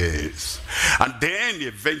faith. And then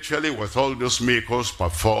eventually, with all those miracles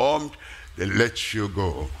performed, they let you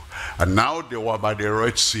go. And now they were by the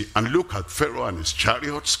Red Sea. And look at Pharaoh and his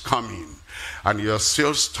chariots coming. And you're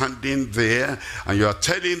still standing there, and you're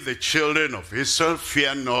telling the children of Israel,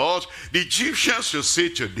 fear not. The Egyptians you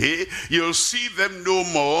see today, you'll see them no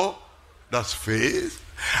more. That's faith.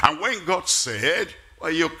 And when God said, why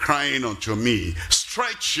are you crying unto me?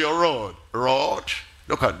 Stretch your rod. Rod,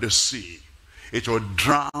 look at the sea. It will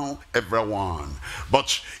drown everyone.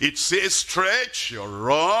 But it says, stretch your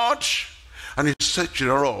rod. And he stretched the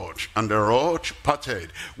rod, and the rod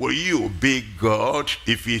parted. Will you obey God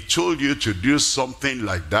if he told you to do something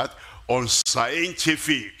like that,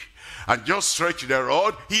 unscientific? And just stretch the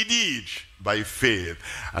rod? He did, by faith.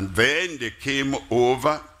 And then they came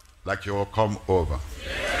over like you will come over.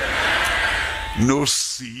 Yeah. No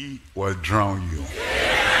sea will drown you.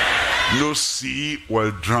 Yeah. No sea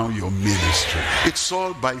will drown your ministry. It's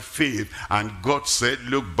all by faith. And God said,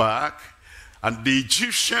 look back. And the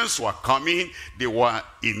Egyptians were coming. They were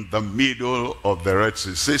in the middle of the Red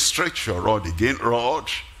Sea. Say, stretch your rod again. Rod.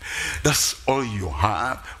 That's all you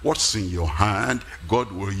have. What's in your hand,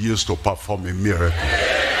 God will use to perform a miracle.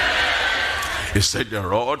 He said the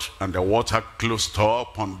rod, and the water closed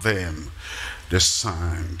up on them. They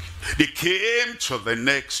sang. They came to the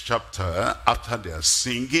next chapter after their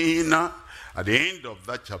singing. At the end of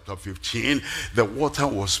that chapter 15, the water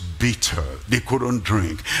was bitter. They couldn't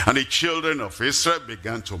drink. And the children of Israel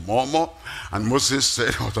began to murmur. And Moses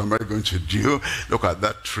said, what am I going to do? Look at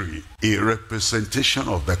that tree. A representation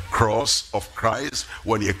of the cross of Christ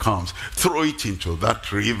when he comes. Throw it into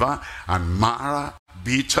that river, and Mara,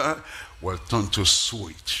 bitter, will turn to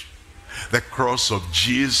sweet. The cross of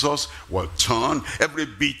Jesus will turn every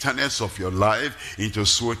bitterness of your life into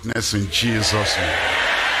sweetness in Jesus' name.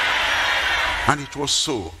 And it was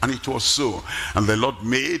so, and it was so. And the Lord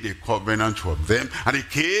made a covenant with them. And he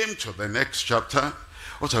came to the next chapter.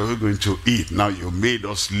 What are we going to eat? Now you made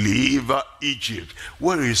us leave Egypt.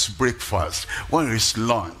 Where is breakfast? Where is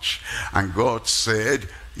lunch? And God said,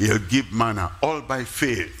 he'll give manna, all by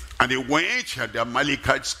faith. And they went, and the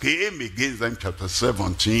Amalekites came against them, chapter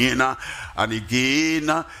 17, and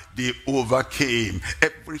again they overcame.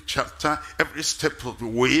 Every chapter, every step of the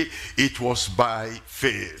way, it was by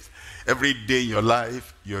faith. Every day in your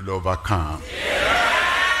life, you'll overcome.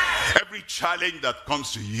 Yeah. Every challenge that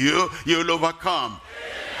comes to you, you'll overcome.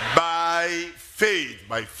 Yeah. By faith.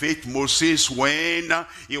 By faith, Moses, when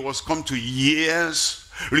he was come to years,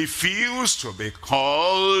 refused to be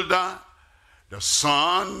called the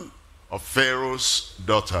son of Pharaoh's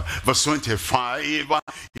daughter. Verse 25, he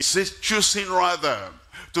says, choosing rather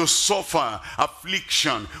to suffer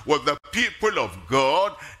affliction with the people of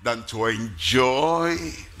God than to enjoy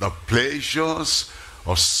the pleasures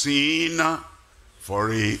of sin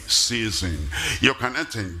for a season. You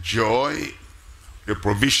cannot enjoy the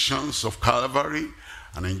provisions of Calvary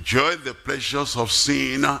and enjoy the pleasures of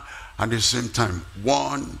sin. At the same time,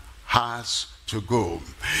 one has to go.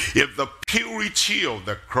 If the purity of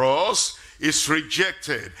the cross is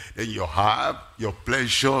rejected, then you have your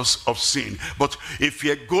pleasures of sin. But if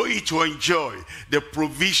you're going to enjoy the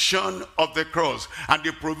provision of the cross and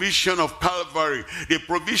the provision of Calvary, the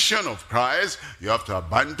provision of Christ, you have to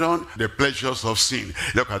abandon the pleasures of sin.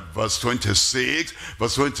 Look at verse 26.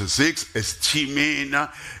 Verse 26, esteeming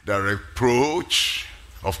the reproach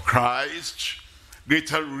of Christ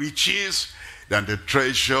greater riches than the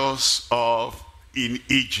treasures of in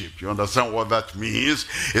Egypt. You understand what that means?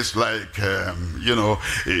 It's like,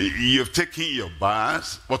 you've taken your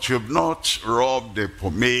bath, but you've not rubbed the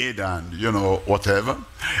pomade and, whatever,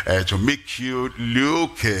 to make you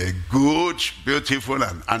look good, beautiful,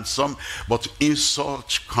 and handsome. But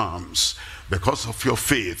insult comes because of your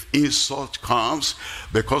faith. Insult comes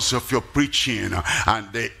because of your preaching.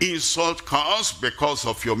 And the insult comes because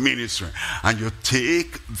of your ministry. And you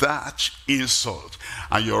take that insult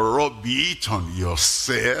and you rub it on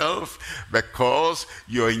yourself because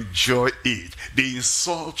you enjoy it. They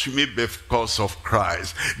insult me because of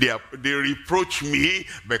Christ. They reproach me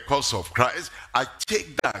because of Christ. I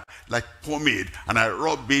take that like pomade and I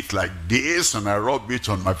rub it like this, and I rub it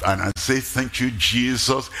on my, and I say, thank you,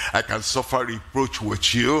 Jesus. I can suffer reproach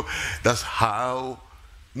with you. That's how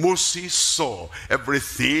Moses saw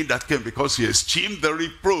everything that came, because he esteemed the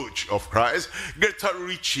reproach of Christ greater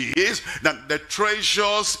riches than the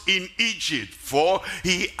treasures in Egypt, for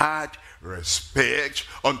he had respect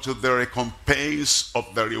unto the recompense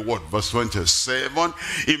of the reward. Verse 27,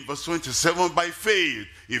 in verse 27, by faith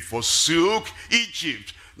he forsook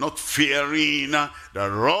Egypt, not fearing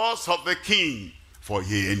the wrath of the king, for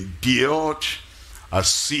he endured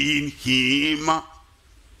as seeing him,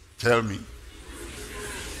 tell me,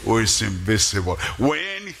 who is invisible.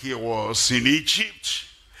 When he was in Egypt,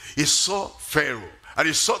 he saw Pharaoh and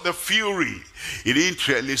he saw the fury. He didn't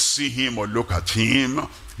really see him or look at him.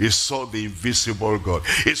 He saw the invisible God.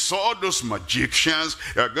 He saw those magicians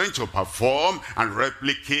that are going to perform and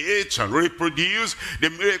replicate and reproduce the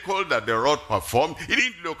miracle that the Lord performed. He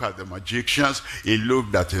didn't look at the magicians. He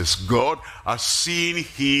looked at his God, as seeing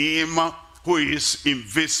him who is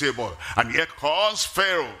invisible. And here comes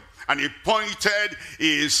Pharaoh. And he pointed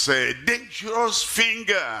his dangerous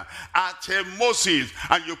finger at Moses.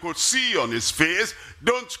 And you could see on his face,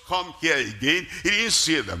 don't come here again. He didn't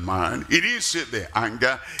see the man. He didn't see the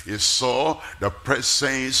anger. He saw the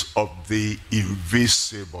presence of the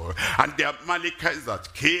invisible. And the Amalekites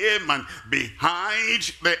that came and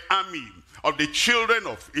behind the army of the children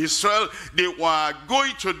of Israel, they were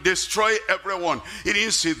going to destroy everyone. He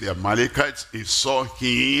didn't see the Amalekites. He saw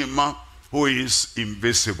him who is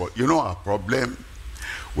invisible. You know our problem?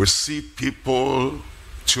 We see people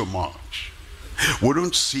too much. We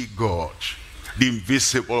don't see God, the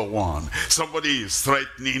invisible one. Somebody is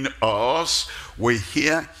threatening us. We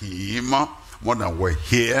hear him more than we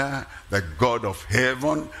hear the God of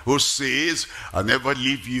heaven, who says, I never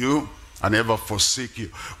leave you, I never forsake you.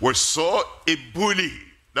 We saw a bully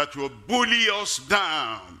that will bully us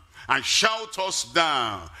down and shout us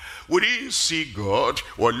down. We didn't see God.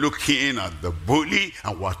 We're looking at the bully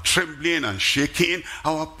and we're trembling and shaking.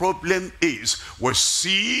 Our problem is we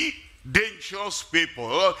see dangerous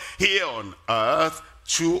people here on earth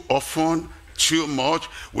too often, too much.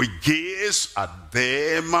 We gaze at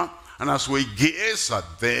them, and as we gaze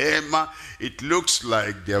at them, it looks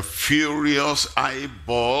like their furious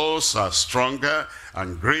eyeballs are stronger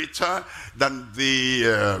and greater than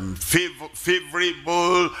the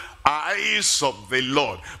favorable eyes of the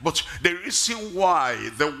Lord. But the reason why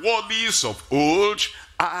the worthies of old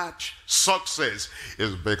had success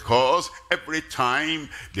is because every time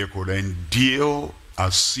they could endure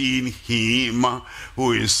as seeing him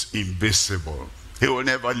who is invisible. He will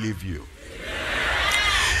never leave you.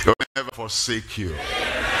 He will never forsake you.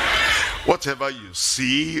 Whatever you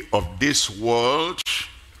see of this world,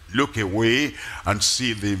 look away and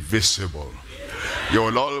see the invisible. You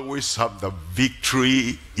will always have the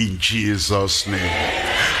victory in Jesus' name.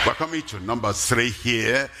 We're coming to number 3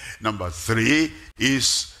 here. Number 3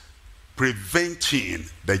 is preventing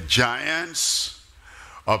the giants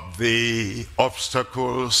of the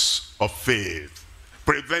obstacles of faith.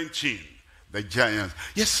 Preventing the giants.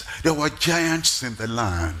 Yes, there were giants in the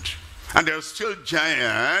land. And there are still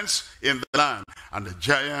giants in the land. And the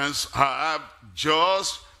giants have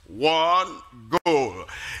just one goal,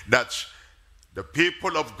 that the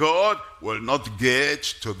people of God will not get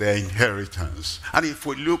to their inheritance. And if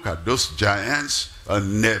we look at those giants,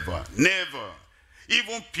 never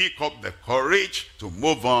even pick up the courage to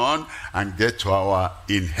move on and get to our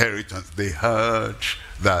inheritance. They heard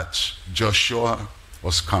that Joshua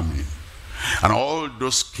was coming. And all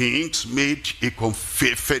those kings made a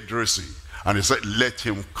confederacy. And they said, let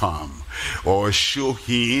him come, or show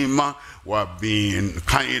him we're being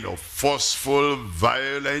kind of forceful,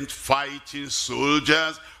 violent, fighting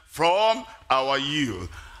soldiers from our youth.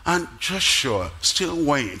 And Joshua still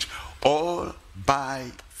went, all by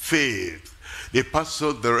faith. They passed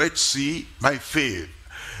through the Red Sea by faith.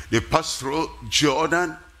 They passed through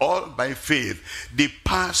Jordan all by faith. They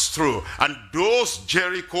passed through, and those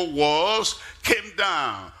Jericho walls came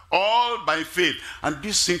down all by faith. And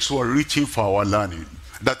these things were written for our learning,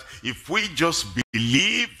 that if we just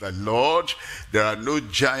believe the Lord, there are no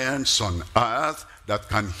giants on earth that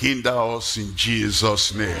can hinder us in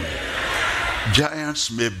Jesus' name.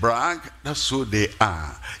 Giants may brag, that's who they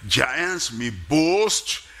are. Giants may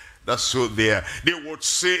boast, that's who they are. They would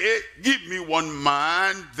say, give me one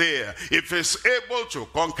man there. If he's able to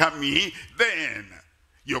conquer me, then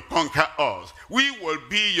you conquer us. We will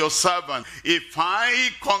be your servant. If I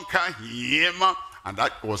conquer him, and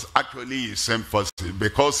that was actually his emphasis,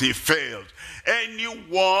 because he failed.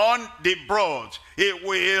 Anyone they brought, he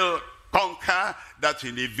will conquer that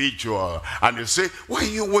individual. And they say, why are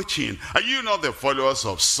you waiting? Are you not the followers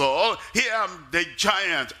of Saul? Here I am the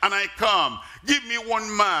giant, and I come. Give me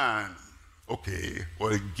one man. Okay,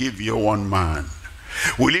 we'll give you one man.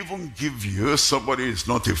 We'll even give you somebody who's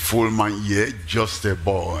not a full man yet, just a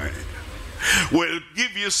boy. We'll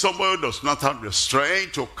give you somebody who does not have the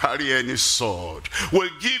strength to carry any sword. We'll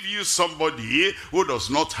give you somebody who does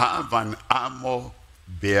not have an armor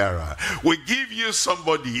bearer. We give you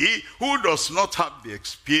somebody who does not have the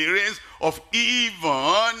experience of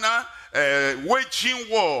even waging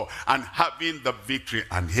war and having the victory.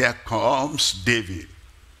 And here comes David.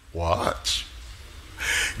 What?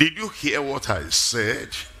 Did you hear what I said?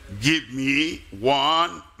 Give me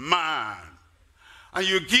one man. And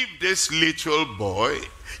you give this little boy,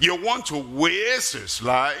 you want to waste his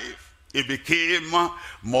life. He became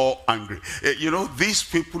more angry. You know, these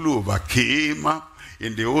people who overcame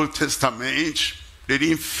in the Old Testament, they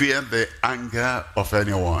didn't fear the anger of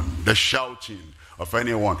anyone, the shouting of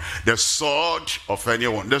anyone, the sword of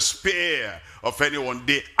anyone, the spear of anyone,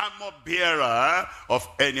 the armor bearer of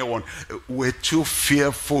anyone. We're too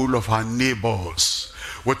fearful of our neighbors.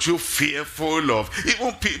 We're too fearful of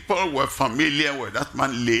even people we're familiar with. That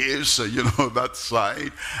man lives, you know, that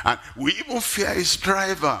side. And we even fear his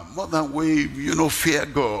driver more than we, you know, fear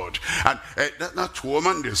God. And that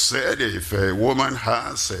woman, they said, if a woman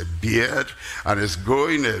has a beard and is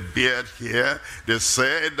growing a beard here, they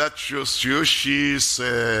said that shows you she's,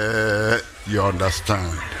 you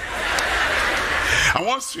understand. And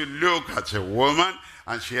once you look at a woman,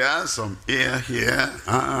 and she has some hair here,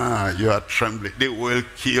 you are trembling. They will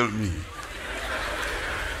kill me.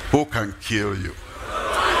 Who can kill you?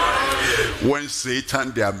 When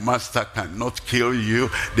Satan, their master, cannot kill you,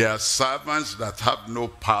 their servants that have no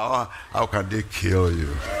power, how can they kill you?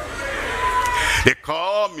 They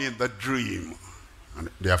come in the dream. And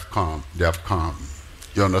they have come. They have come.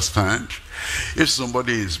 You understand? If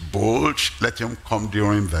somebody is bold, let him come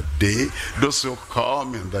during the day. Those who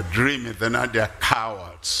come in the dream, then they are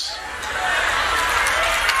cowards.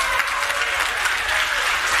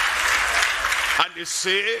 And they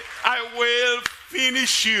say, I will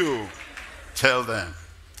finish you. Tell them,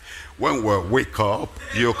 when we wake up,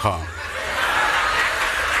 you come.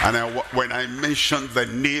 And when I mention the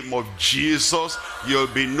name of Jesus, you'll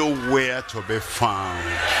be nowhere to be found.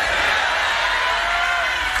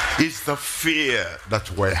 It's the fear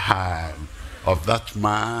that we have of that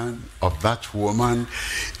man, of that woman.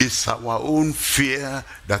 It's our own fear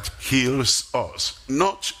that kills us.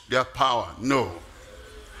 Not their power, no.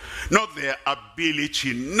 Not their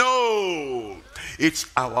ability, no. It's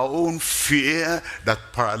our own fear that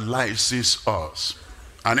paralyzes us.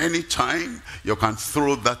 And anytime you can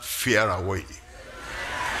throw that fear away,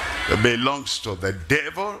 it belongs to the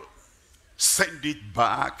devil. Send it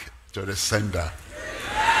back to the sender.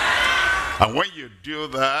 And when you do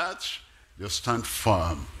that, you stand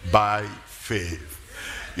firm by faith.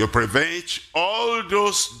 You prevent all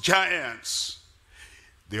those giants,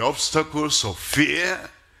 the obstacles of fear,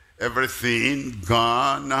 everything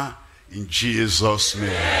gone in Jesus' name.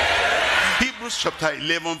 Hebrews chapter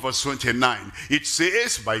 11 verse 29. It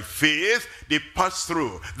says, by faith they passed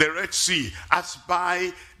through the Red Sea as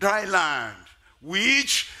by dry land,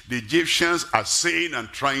 which the Egyptians are saying and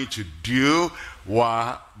trying to do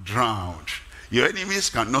were drowned. Your enemies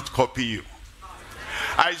cannot copy you.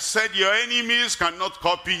 I said your enemies cannot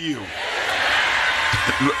copy you.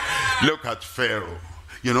 Look at Pharaoh.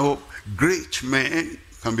 You know, great men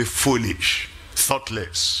can be foolish,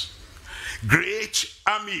 thoughtless. Great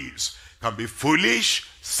armies can be foolish,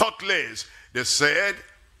 thoughtless. They said,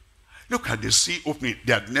 look at the sea opening.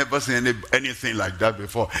 They had never seen anything like that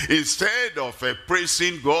before. Instead of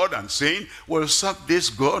praising God and saying, we'll serve this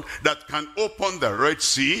God that can open the Red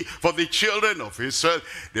Sea for the children of Israel,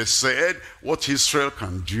 they said, what Israel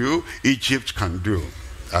can do, Egypt can do.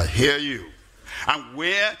 I hear you. And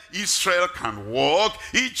where Israel can walk,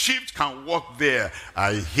 Egypt can walk there.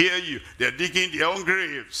 I hear you. They're digging their own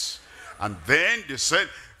graves. And then they said,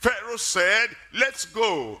 Pharaoh said, let's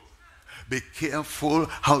go. Be careful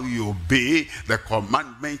how you obey the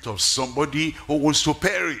commandment of somebody who wants to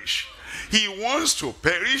perish. He wants to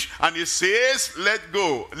perish and he says,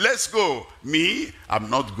 let's go. Me, I'm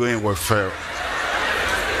not going with Pharaoh.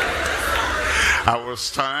 I will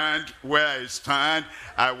stand where I stand.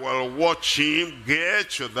 I will watch him get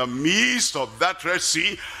to the midst of that Red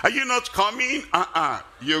Sea. Are you not coming?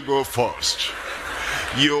 You go first.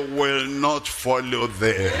 You will not follow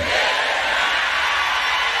them.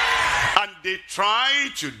 And they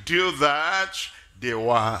tried to do that. They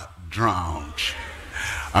were drowned.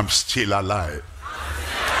 I'm still alive.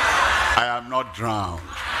 I am not drowned.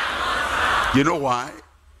 You know why?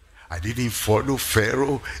 I didn't follow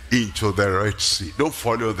Pharaoh into the Red Sea. Don't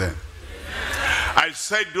follow them. I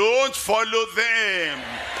said, don't follow them.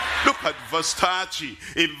 Look at verse 30.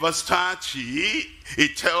 In verse 30,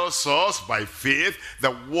 it tells us by faith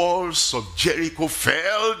the walls of Jericho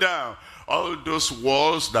fell down. All those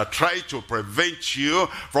walls that try to prevent you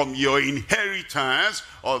from your inheritance,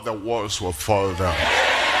 all the walls will fall down.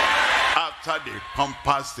 After they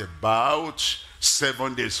compassed about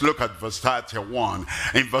 7 days. Look at verse 31.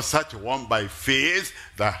 In verse 31, by faith,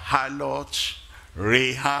 the harlot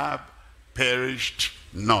Rahab perished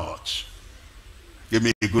not. Give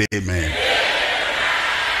me a good amen.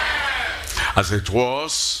 As it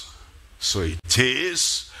was, so it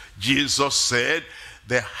is. Jesus said,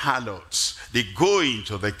 the harlots, they go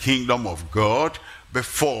into the kingdom of God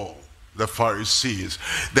before the Pharisees.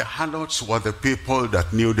 The harlots were the people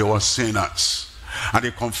that knew they were sinners. And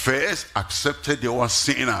they confessed, accepted they were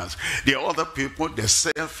sinners. The other people, the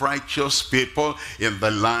self-righteous people in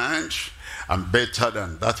the land, I'm better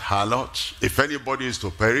than that harlot. If anybody is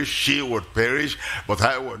to perish, she would perish, but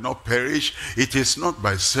I will not perish. It is not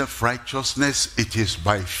by self-righteousness, it is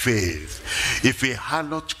by faith. If a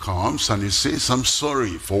harlot comes and he says, I'm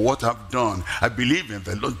sorry for what I've done, I believe in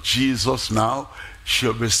the Lord Jesus now,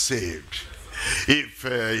 she'll be saved. If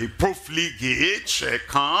a profligate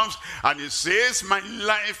comes and he says, my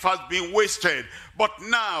life has been wasted, but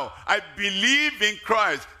now I believe in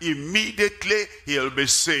Christ, immediately he'll be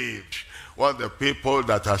saved. Well, the people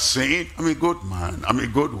that are saying, I'm a good man, I'm a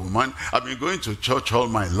good woman, I've been going to church all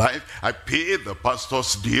my life, I pay the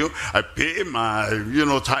pastor's due, I pay my,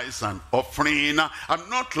 tithes and offering. I'm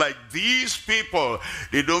not like these people.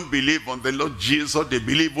 They don't believe on the Lord Jesus, they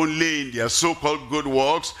believe only in their so-called good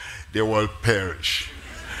works. They will perish,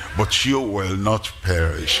 but you will not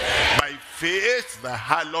perish. By faith, the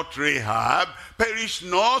harlot Rahab perished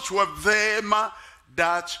not with them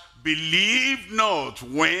that believed not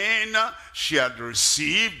when she had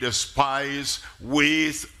received the spies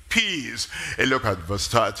with peace. And look at verse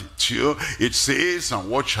 32. It says, and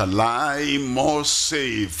what shall I more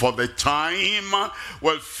say? For the time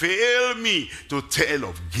will fail me to tell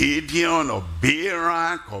of Gideon, of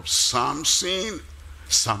Barak, of Samson.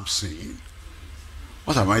 Samson.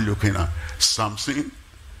 What am I looking at? Samson.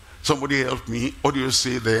 Somebody help me. What do you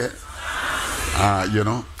see there?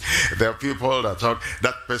 There are people that talk,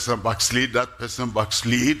 that person backslid, that person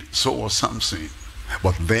backslid. So was Samson.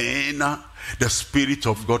 But then the Spirit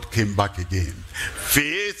of God came back again.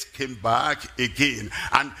 Faith came back again.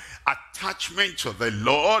 And attachment to the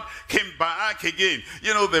Lord came back again.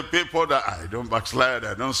 The people that, I don't backslide,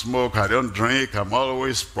 I don't smoke, I don't drink, I'm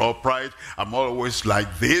always upright, I'm always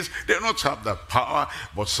like this. They don't have the power,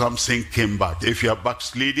 but something came back. If you're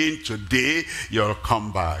backsliding today, you'll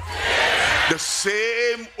come back. The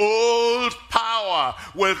same old power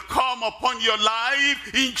will come upon your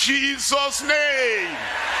life in Jesus' name.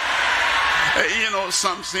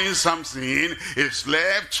 Something is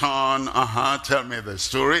left on, tell me the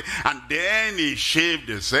story. And then he shaved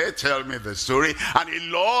his head, tell me the story. And he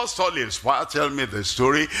lost all his power, tell me the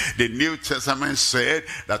story. The New Testament said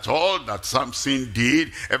that all that Samson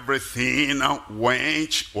did, everything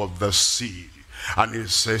went with the sea. And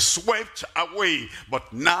it's swept away.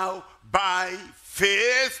 But now, by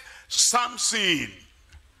faith, Samson,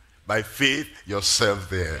 by faith, yourself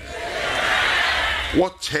there.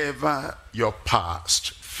 Whatever your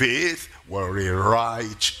past, faith will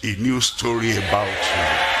rewrite a new story about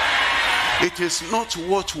you. It is not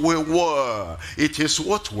what we were, it is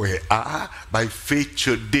what we are by faith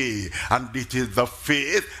today. And it is the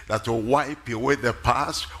faith that will wipe away the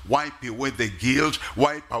past, wipe away the guilt,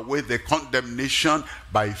 wipe away the condemnation.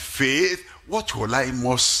 By faith, what will I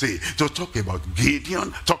must say? To talk about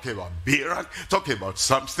Gideon, talk about Barak, talk about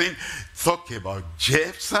something, talk about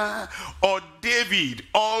Jephthah, or David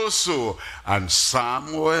also, and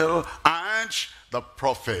Samuel, and the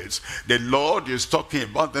prophets. The Lord is talking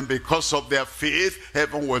about them because of their faith.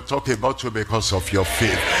 Heaven will talk about you because of your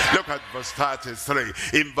faith. Look at verse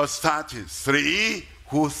 33. In verse 33,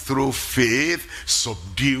 who through faith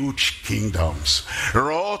subdued kingdoms,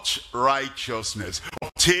 wrought righteousness,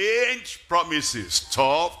 obtained promises,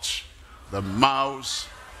 stopped the mouths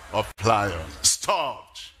of lions.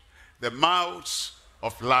 Stopped the mouths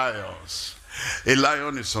of lions. A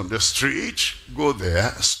lion is on the street, go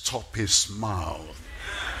there, stop his mouth.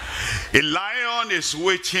 A lion is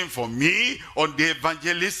waiting for me on the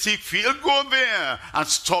evangelistic field, go there and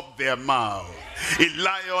stop their mouth. A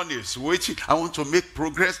lion is waiting. I want to make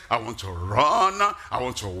progress. I want to run. I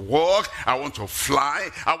want to walk. I want to fly.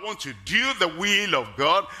 I want to do the will of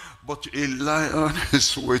God. But a lion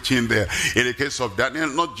is waiting there. In the case of Daniel,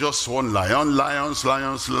 not just one lion, lions.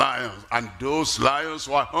 And those lions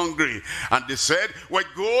were hungry. And they said, we're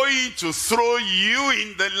going to throw you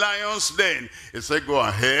in the lion's den. He said, go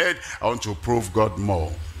ahead. I want to prove God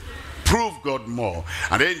more. Prove God more.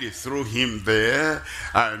 And then they threw him there,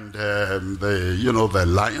 and the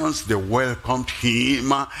lions, they welcomed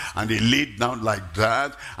him, and they laid down like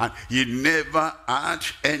that, and he never had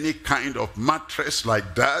any kind of mattress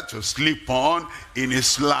like that to sleep on in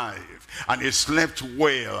his life. And he slept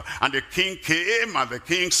well. And the king came, and the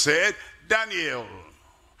king said, Daniel,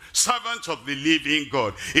 servant of the living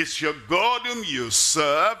God, is your God whom you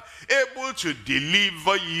serve able to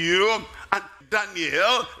deliver you? And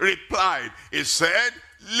Daniel replied, he said,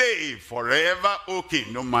 live forever, O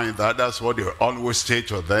king. Don't mind that, that's what they always say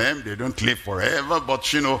to them. They don't live forever, but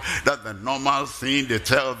that's the normal thing they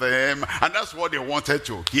tell them, and that's what they wanted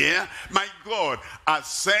to hear. My God has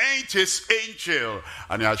sent his angel,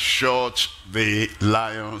 and he has shut the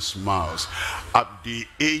lion's mouth. Have the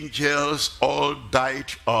angels all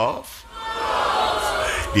died off?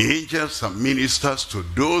 The angels are ministers to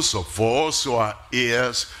those of us who are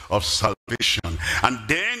heirs of salvation. And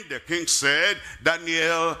then the king said,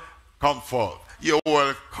 Daniel, come forth. You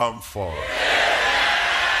will come forth.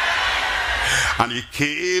 And he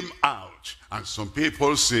came out. And some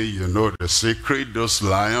people say, the secret, those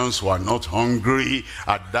lions were not hungry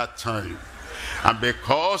at that time. And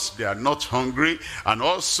because they are not hungry, and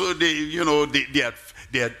also they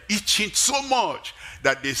are eating so much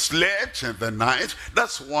that they slept in the night.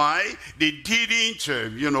 That's why they didn't,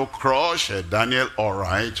 crush Daniel. All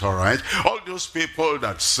right. All those people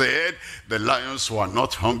that said the lions were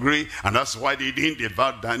not hungry, and that's why they didn't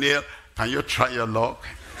devour Daniel. Can you try your luck?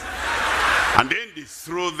 And then they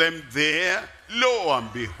threw them there. Lo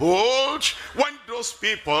and behold, when those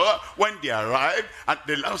people, when they arrived, and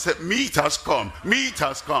the lion said, meat has come, meat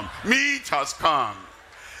has come, meat has come.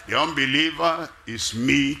 The unbeliever is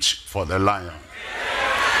meat for the lion.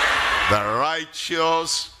 The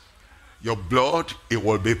righteous, your blood, it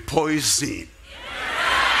will be poison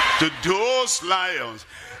to those lions.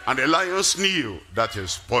 And the lions knew that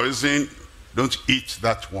is poison. Don't eat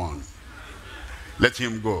that one. Let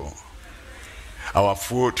him go. Our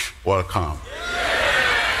food will come.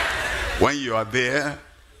 When you are there,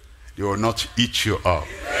 they will not eat you up.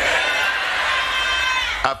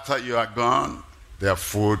 After you are gone, their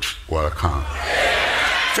food will come.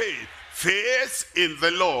 Faith in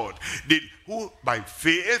the Lord. Who by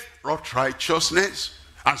faith wrought righteousness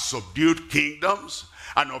and subdued kingdoms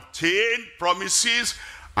and obtained promises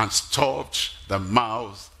and stopped the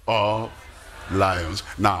mouth of lions.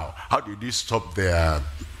 Now, how did he stop their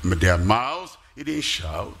mouths? He didn't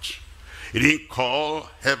shout. He didn't call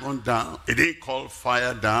heaven down. He didn't call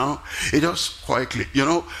fire down. He just quietly,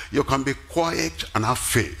 you can be quiet and have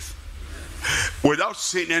faith. Without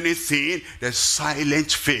saying anything, there's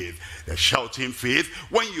silent faith. There's shouting faith.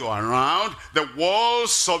 When you're around the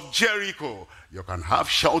walls of Jericho, you can have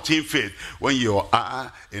shouting faith. When you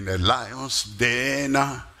are in a lion's den,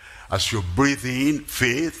 as you breathe in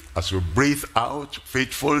faith, as you breathe out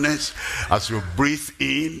faithfulness, as you breathe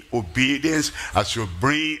in obedience, as you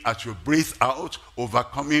breathe out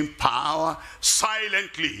overcoming power,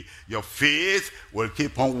 silently your faith will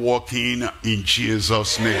keep on walking in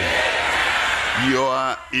Jesus' name. You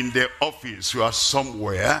are in the office, you are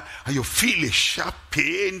somewhere, and you feel a sharp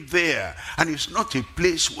pain there. And it's not a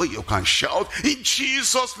place where you can shout, in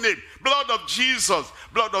Jesus' name, blood of Jesus,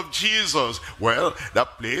 blood of Jesus. Well,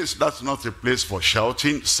 that place, that's not a place for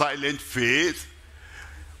shouting, silent faith.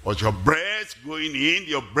 But your breath going in,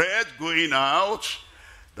 your breath going out,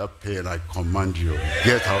 that pain, I command you,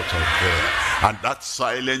 get out of there. And that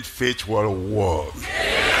silent faith will work.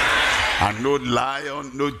 And no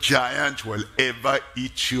lion, no giant will ever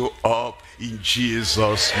eat you up in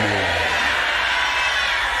Jesus' name.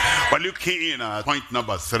 We're looking at point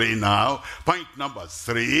number 3 now. Point number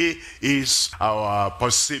 3 is our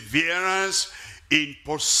perseverance in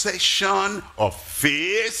possession of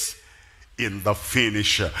faith in the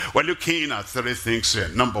finisher. We're looking at 3 things here.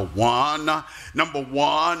 Number one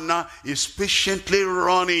is patiently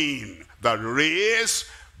running the race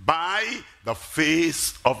by the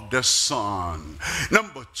faith of the Son.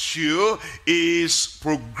 Number 2 is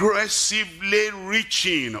progressively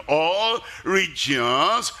reaching all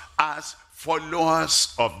regions as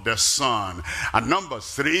followers of the Son. And number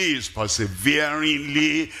 3 is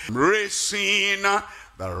perseveringly racing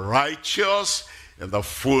the righteous in the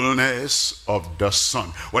fullness of the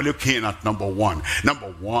Son. We're looking at number 1.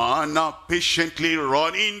 Number 1, patiently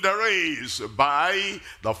running the race by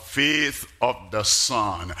the faith of the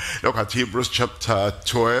Son. Look at Hebrews chapter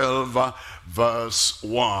 12, verse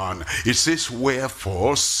 1. It says,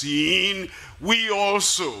 wherefore, seeing we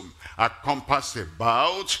also are compassed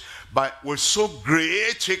about with so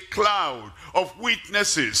great a cloud of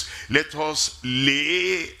witnesses, let us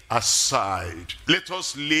lay aside. Let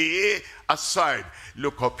us lay aside.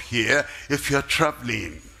 Look up here. If you're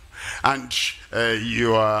traveling and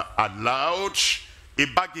you are allowed a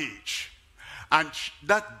baggage, and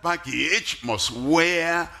that baggage must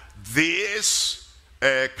wear this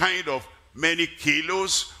kind of many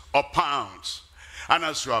kilos or pounds, and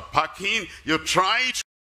as you are packing, you try to,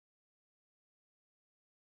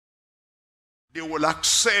 they will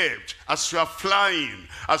accept as you are flying,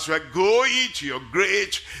 as you are going to your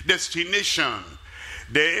great destination.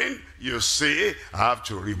 Then you say, I have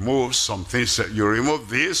to remove some things. You remove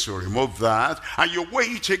this, you remove that, and you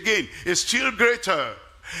wait again. It's still greater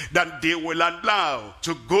than they will allow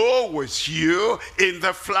to go with you in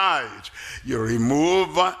the flight. You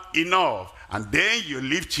remove enough, and then you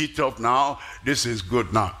lift it up. Now this is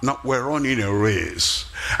good. Now we're running a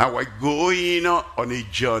race, and we're going on a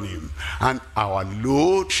journey, and our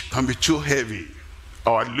load can be too heavy.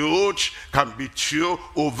 Our load can be too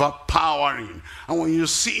overpowering. And when you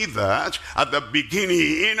see that at the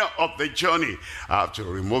beginning of the journey, I have to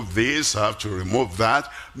remove this, I have to remove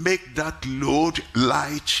that, make that load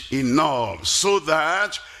light enough so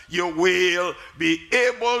that you will be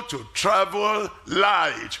able to travel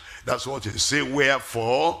light. That's what it says.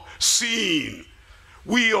 Wherefore, seeing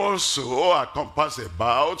we also are compassed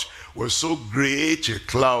about with so great a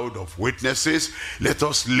cloud of witnesses, let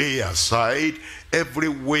us lay aside every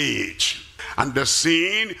weight and the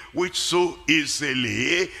sin which so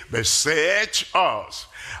easily beset us,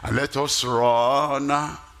 and let us run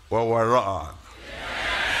where we run.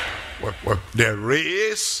 The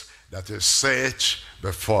race that is set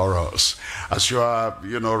before us. As you are,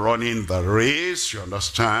 running the race, you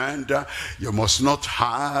understand, you must not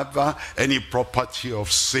have any property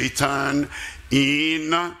of Satan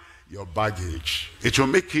in your baggage. It will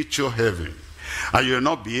make it too heavy, and you'll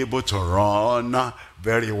not be able to run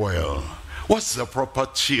very well. What's the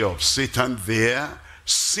property of Satan there?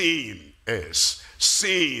 Sin is.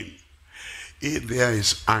 Sin. If there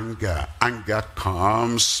is anger, anger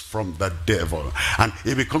comes from the devil, and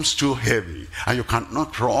it becomes too heavy, and you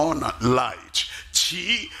cannot run light.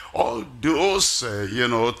 See, all those,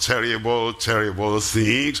 terrible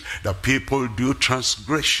things that people do,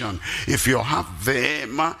 transgression, if you have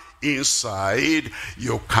them inside,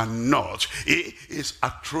 you cannot. It is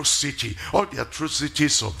atrocity. All the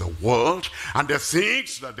atrocities of the world and the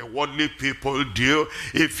things that the worldly people do,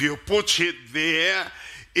 if you put it there,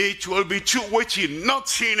 it will be too weighty.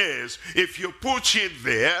 Nothing is. If you put it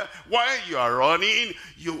there while you are running,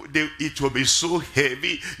 it will be so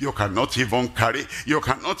heavy you cannot even carry, you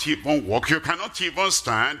cannot even walk, you cannot even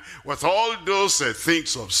stand with all those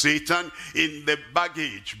things of Satan in the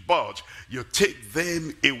baggage. But you take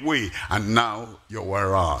them away, and now you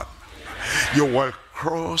will run. You will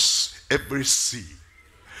cross every sea.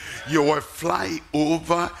 You will fly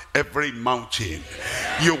over every mountain.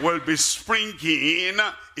 You will be springing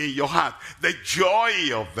in your heart. The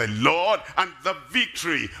joy of the Lord and the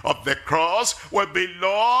victory of the cross will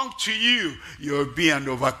belong to you. You will be an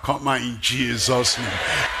overcomer in Jesus' name.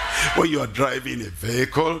 When you are driving a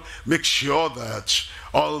vehicle, make sure that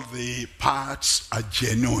All the parts are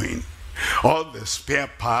genuine. All the spare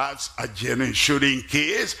parts are genuine, should in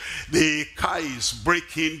case the car is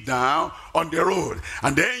breaking down on the road,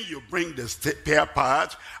 and then you bring the spare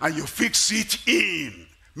part and you fix it in.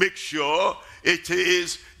 Make sure it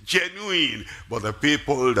is genuine. But the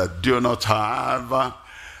people that do not have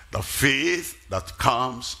the faith that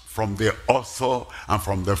comes from the author and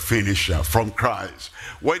from the finisher, from Christ,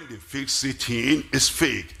 when they fix it in, it's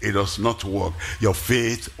fake. It does not work. Your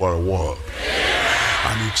faith will work.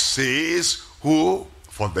 And it says, who,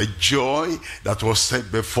 for the joy that was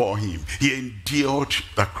set before him, he endured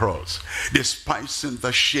the cross, despising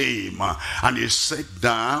the shame, and he sat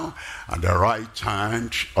down at the right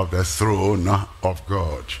hand of the throne of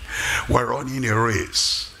God. We're running a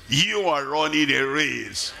race. You are running a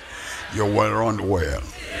race. You will run well.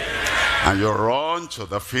 And you run to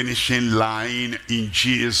the finishing line in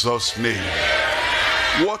Jesus' name.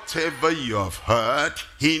 Whatever you have heard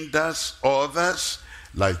hinders others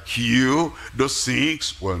like you, those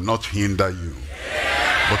things will not hinder you.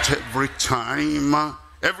 But every time,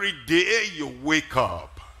 every day you wake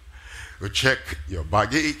up, you check your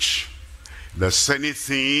baggage. If there's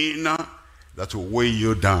anything that will weigh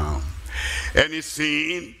you down,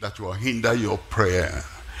 anything that will hinder your prayer,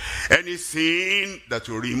 anything that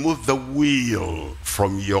will remove the wheel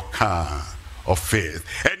from your car of faith,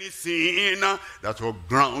 anything that will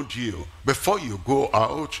ground you, before you go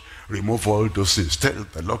out, remove all those things. Tell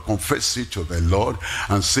the Lord, confess it to the Lord,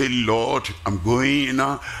 and say, Lord, I'm going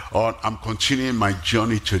on, I'm continuing my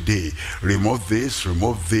journey today. Remove this, and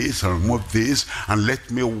remove this, and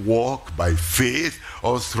let me walk by faith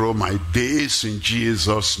all through my days in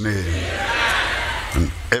Jesus' name.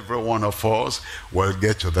 And every one of us will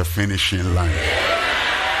get to the finishing line.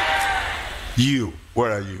 You,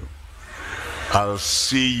 where are you? I'll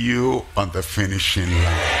see you on the finishing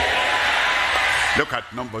line. Look at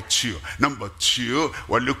number two. Number two,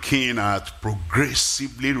 we're looking at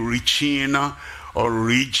progressively reaching our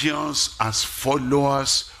regions as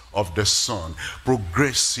followers of the Son.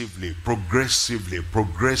 Progressively,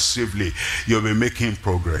 you'll be making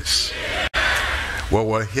progress. Well,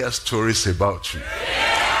 we'll hear stories about you.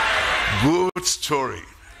 Good story.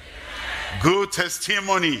 Good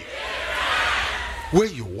testimony. Where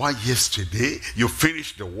you were yesterday, you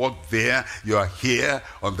finished the work there. You are here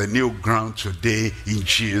on the new ground today in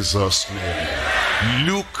Jesus' name.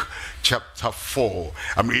 Luke chapter 4.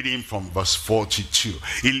 I'm reading from verse 42.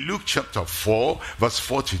 In Luke chapter 4, verse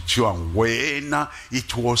 42, and when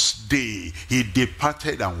it was day, he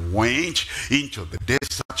departed and went into the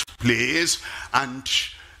desert place, and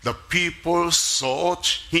the people sought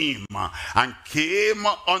him and came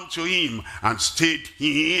unto him and stayed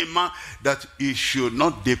him that he should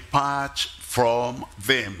not depart from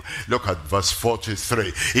them. Look at verse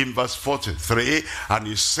 43. In verse 43, and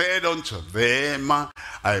he said unto them,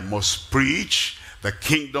 I must preach the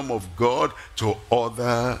kingdom of God to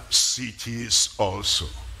other cities also.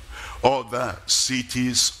 Other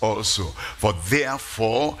cities also. For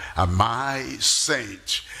therefore am I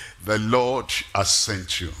sent. The Lord has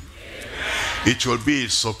sent you. It will be a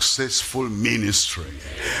successful ministry.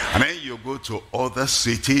 And then you go to other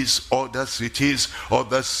cities also.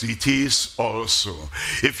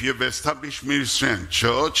 If you've established ministry and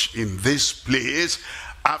church in this place,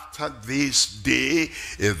 after this day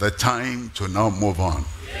is the time to now move on.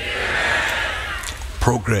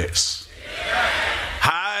 Progress.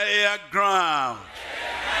 Higher ground.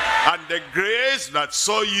 And the grace that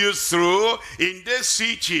saw you through in this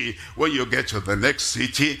city, when you get to the next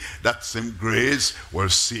city, that same grace will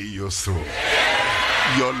see you through.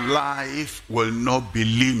 Your life will not be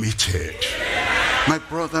limited. My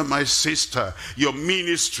brother, my sister, your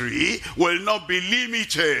ministry will not be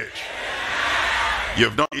limited.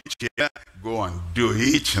 You've done it here, go and do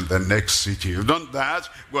it in the next city. You've done that,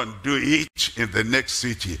 go and do it in the next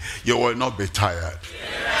city. You will not be tired.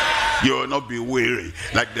 You will not be weary.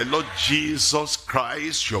 Like the Lord Jesus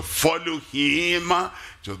Christ, you'll follow him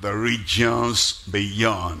to the regions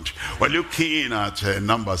beyond. We're looking at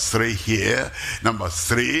number 3 here. Number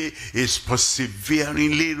 3 is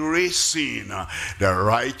perseveringly racing the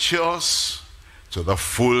righteous to the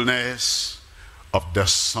fullness of the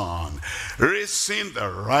Son. Racing the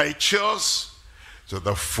righteous to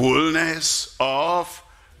the fullness of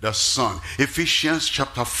the Son. Ephesians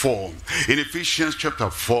chapter 4. In Ephesians chapter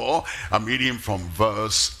 4, I'm reading from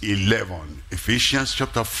verse 11. Ephesians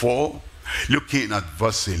chapter 4, looking at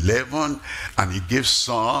verse 11, and he gives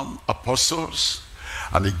some apostles,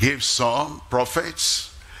 and he gives some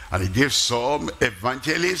prophets, and he gives some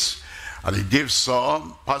evangelists, and he gives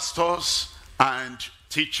some pastors and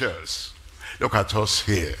teachers. Look at us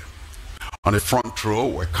here. On the front row,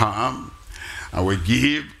 we come and we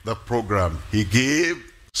give the program. He gave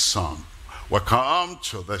some. We come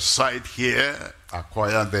to the side here, a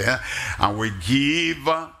choir there, and we give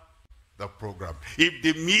the program. If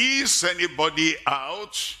they miss anybody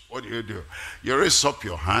out, what do? You raise up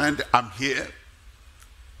your hand. I'm here.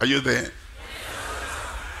 Are you there?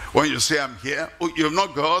 When you say I'm here, oh, you've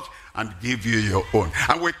not got, and give you your own.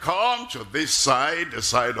 And we come to this side, the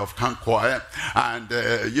side of camp choir, and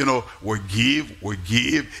we give.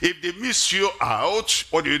 If they miss you out,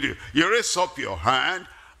 what do? You raise up your hand.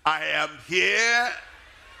 I am here.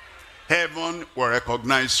 Heaven will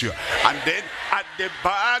recognize you. And then at the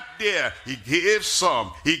back there, he gave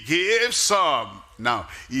some. He gave some. Now,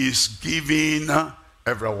 he's giving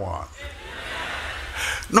everyone.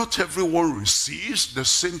 Not everyone receives the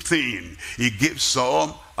same thing. He gives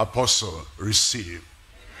some apostle, receive.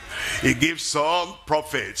 He gives some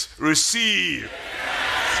prophets, receive.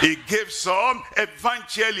 He gives some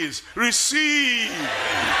evangelists, receive.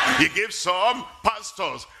 He gives some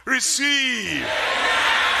pastors, receive.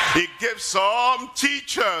 He gives some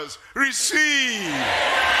teachers, receive.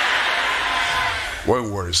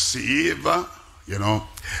 When we receive,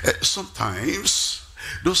 sometimes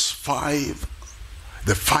those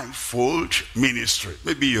the fivefold ministry.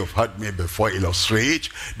 Maybe you've heard me before illustrate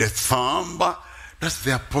the thumb, that's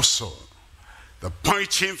the apostle. The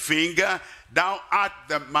pointing finger, thou art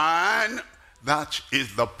the man, that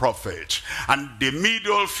is the prophet. And the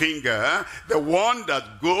middle finger, the one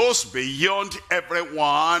that goes beyond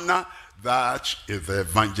everyone, that is the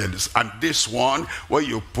evangelist. And this one, where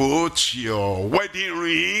you put your wedding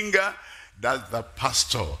ring, that's the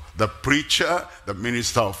pastor, the preacher, the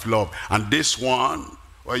minister of love. And this one,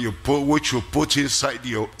 which you put inside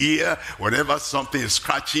your ear, whenever something is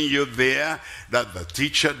scratching you there, that's the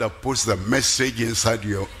teacher that puts the message inside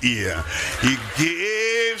your ear. He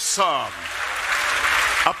gave some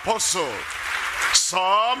apostles,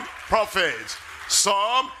 some prophets,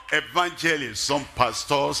 some evangelists, some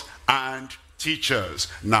pastors and teachers.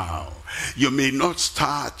 Now, you may not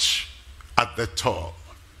start at the top.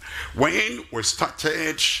 When we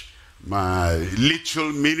started my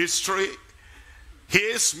little ministry,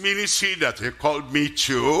 his ministry that he called me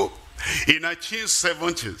to, in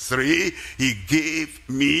 1973, he gave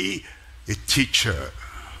me a teacher.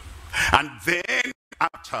 And then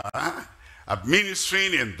after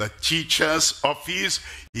ministering in the teacher's office,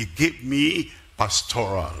 he gave me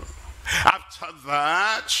pastoral. After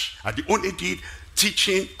that, I only did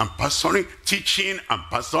teaching and pastoring.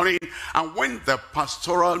 And when the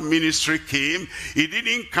pastoral ministry came, he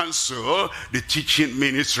didn't cancel the teaching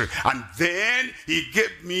ministry. And then he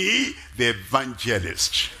gave me the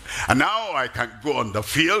evangelist. And now I can go on the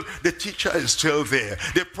field. The teacher is still there.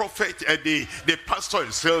 The prophet, the pastor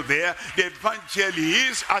is still there. The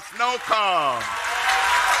evangelist has now come.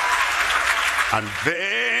 And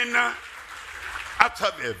then,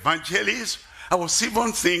 after the evangelist, I was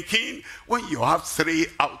even thinking, when you have 3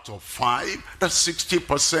 out of 5, that's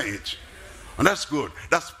 60%. And that's good.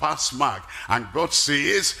 That's pass mark. And God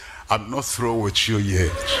says, I'm not through with you yet.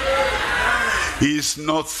 He's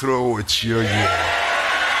not through with you yet.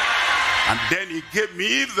 And then he gave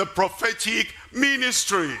me the prophetic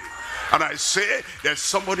ministry. And I say, there's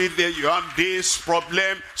somebody there, you have this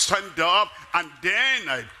problem, stand up. And then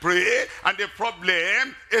I pray, and the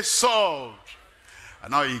problem is solved.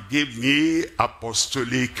 And now he gave me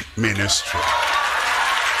apostolic ministry.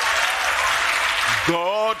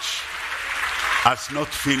 God has not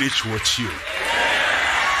finished with you.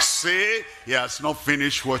 Say, he has not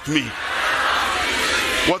finished with me.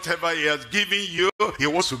 Whatever he has given you, he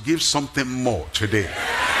wants to give something more today.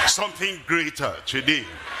 Something greater today.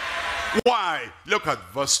 Why? Look at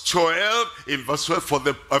verse 12. In verse 12, for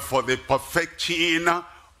the perfecting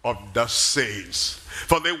of the saints,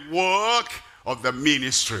 for the work of the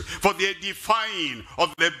ministry, for the edifying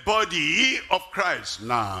of the body of Christ.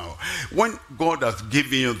 Now, when God has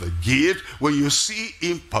given you the gift, when you see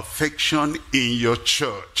imperfection in your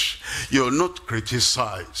church, you'll not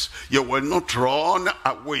criticize. You will not run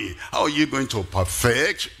away. How are you going to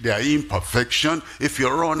perfect their imperfection if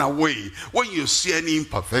you run away? When you see any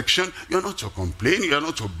imperfection, you're not to complain, you're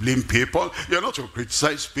not to blame people, you're not to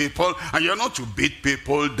criticize people, and you're not to beat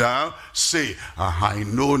people down. Say, I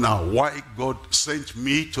know now why God sent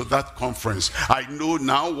me to that conference. I know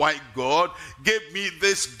now why God gave me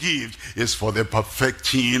this gift. It's for the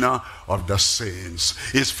perfecting of the saints.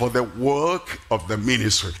 It's for the work of the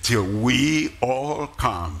ministry. Till we all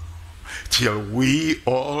come. Till we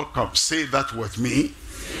all come. Say that with me.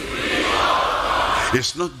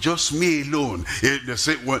 It's not just me alone. They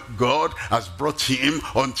say, well, God has brought him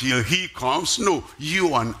until he comes. No,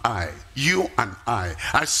 you and I. You and I.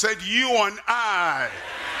 I said you and I.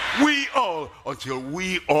 We all, until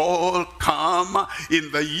we all come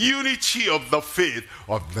in the unity of the faith,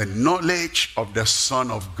 of the knowledge of the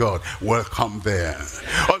Son of God, will come there.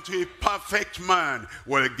 Until a perfect man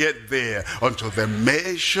will get there, until the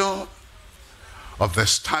measure of the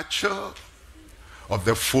stature of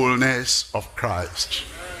the fullness of Christ.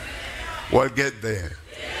 We'll get there.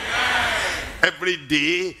 Every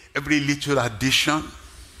day, every little addition,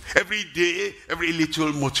 every day, every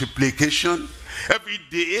little multiplication, every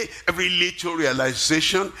day, every little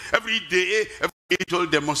realization, every day, every little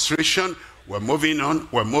demonstration. We're moving on,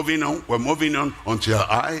 we're moving on, we're moving on until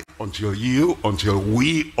I, until you, until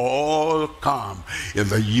we all come in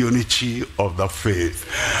the unity of the faith.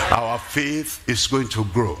 Our faith is going to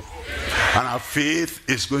grow. And our faith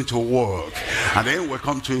is going to work. And then we'll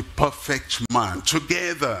come to a perfect man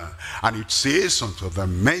together. And it says, unto the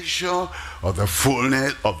measure of the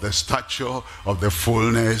fullness of the stature of the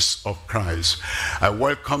fullness of Christ. I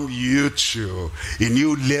welcome you to a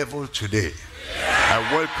new level today. I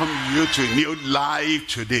welcome you to a new life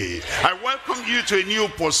today. I welcome you to a new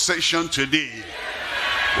possession today.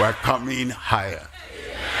 We're coming higher.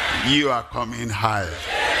 You are coming higher.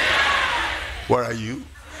 Where are you?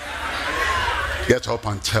 Get up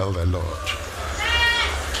and tell the Lord.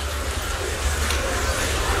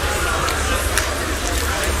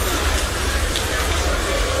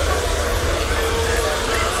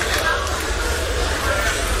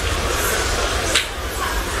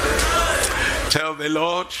 Tell the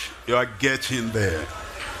Lord, you are getting there.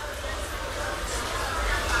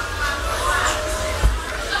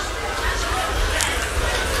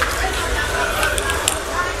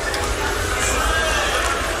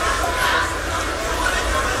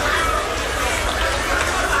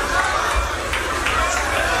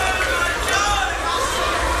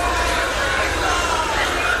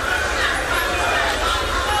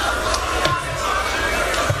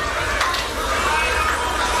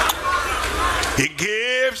 He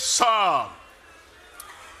gave some.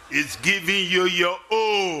 He's giving you your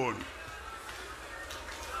own.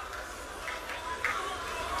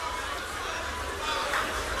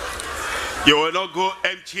 You will not go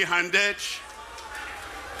empty-handed.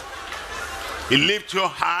 He lift you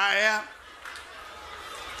higher.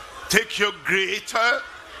 Take you greater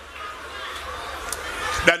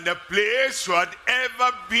than the place you had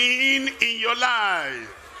ever been in your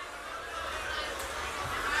life.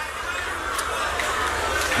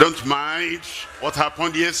 Don't mind what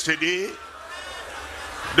happened yesterday.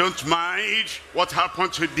 Don't mind what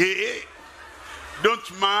happened today.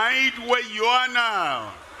 Don't mind where you are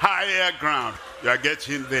now. Higher ground. You are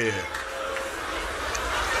getting there.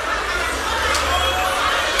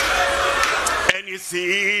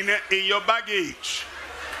 Anything in your baggage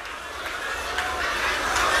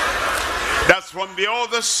that's from the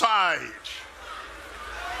other side.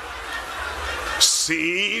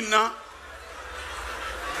 Sin,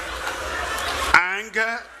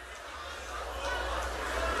 anger,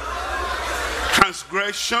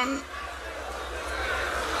 transgression,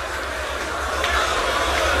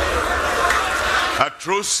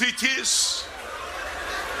 atrocities,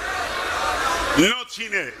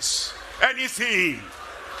 naughtiness, anything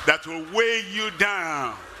that will weigh you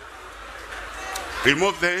down.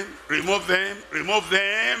 Remove them, remove them, remove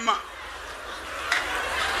them,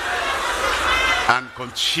 and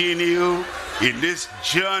continue in this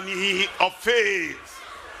journey of faith.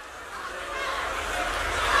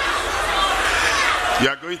 You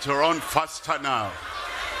are going to run faster now.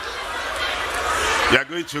 You are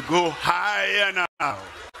going to go higher now.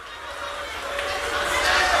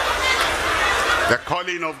 The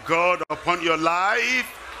calling of God upon your life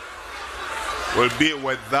will be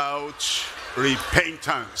without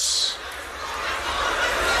repentance.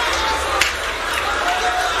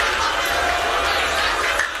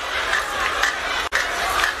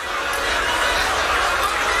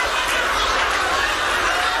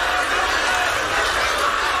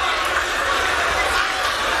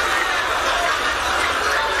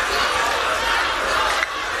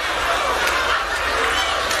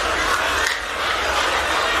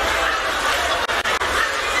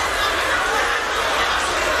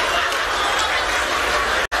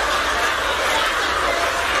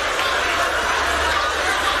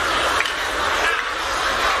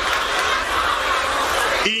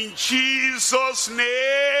 In Jesus'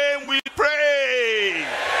 name we pray.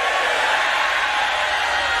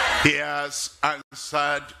 He has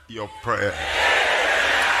answered your prayer.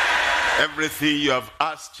 Everything you have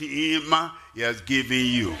asked him, he has given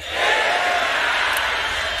you.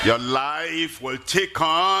 Your life will take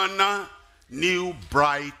on new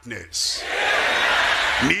brightness,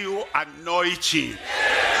 new anointing,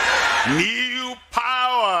 new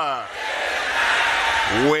power.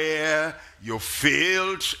 Where you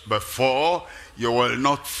failed before, you will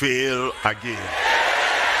not fail again.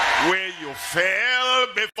 Where you fell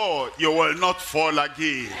before, you will not fall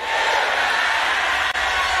again.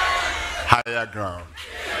 Higher ground,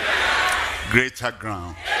 greater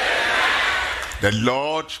ground. The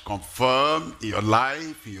Lord confirm in your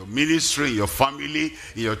life, in your ministry, in your family,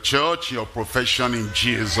 in your church, in your profession, in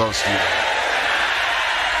Jesus' name.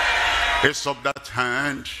 Raise up that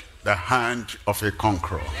hand, the hand of a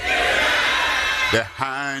conqueror. The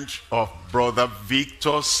hand of Brother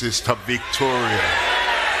Victor, Sister Victoria.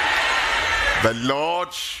 The Lord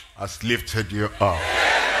has lifted you up.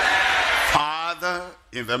 Father,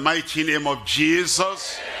 in the mighty name of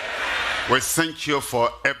Jesus, we thank you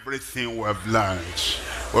for everything we've learned.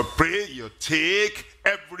 We pray you take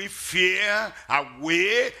every fear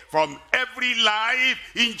away from every life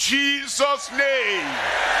in Jesus' name.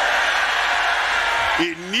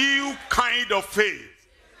 A new kind of faith,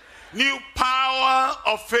 new power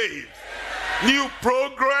of faith, new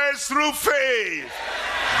progress through faith.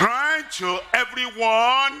 Grant to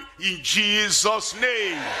everyone in Jesus'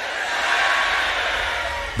 name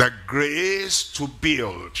the grace to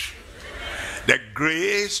build, the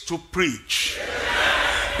grace to preach,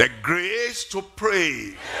 the grace to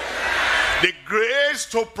pray, the grace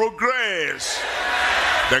to progress,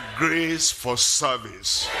 the grace for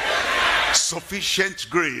service. Sufficient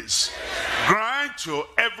grace. Grant to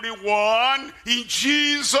everyone in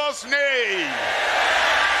Jesus' name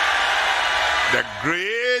the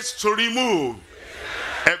grace to remove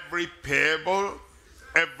every pebble,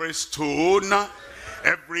 every stone,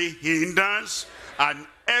 every hindrance, and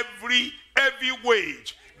every heavy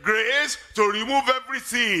weight. Grace to remove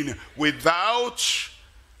everything without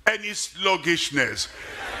any sluggishness.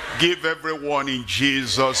 Give everyone in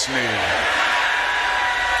Jesus' name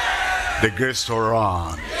the grace to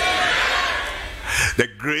run, the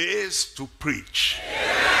grace to preach,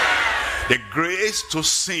 the grace to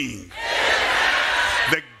sing,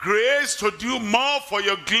 the grace to do more for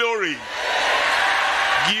your glory.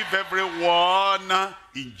 Give everyone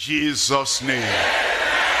in Jesus' name.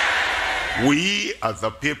 We, as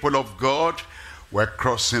the people of God, we're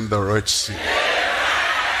crossing the Red Sea.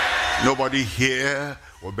 Nobody here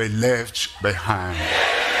will be left behind.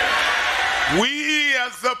 We,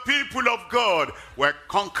 as the people of God, we're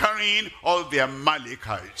conquering all the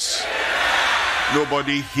Amalekites.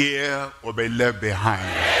 Nobody here will be left behind.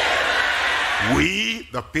 We,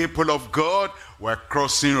 the people of God, we're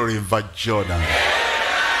crossing River Jordan.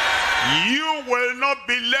 You will not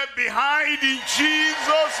be left behind in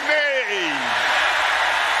Jesus' name.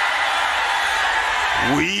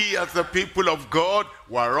 We, as the people of God,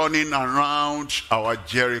 were running around our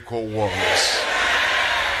Jericho walls.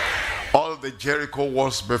 All the Jericho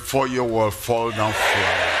walls before you will fall down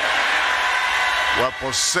flat. We're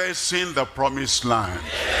possessing the promised land.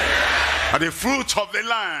 And the fruit of the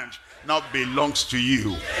land now belongs to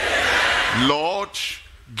you. Lord,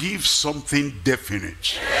 give something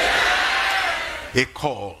definite. A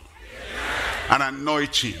call, an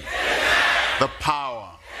anointing, the power,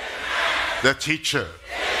 the teacher,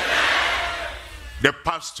 the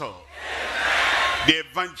pastor, the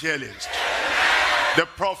evangelist, the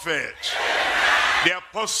prophet, the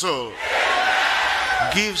apostle.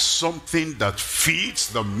 Give something that fits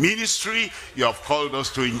the ministry you have called us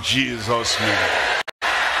to in Jesus' name.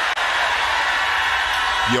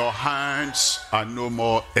 Your hands are no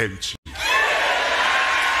more empty.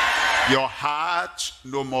 Your heart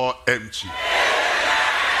no more empty.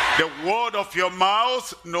 The word of your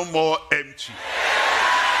mouth no more empty.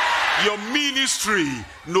 Your ministry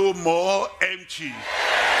no more empty.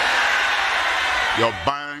 Your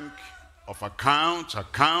bank of account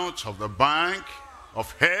of the bank of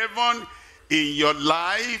heaven in your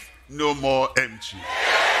life no more empty.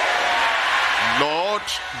 Lord,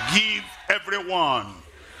 give everyone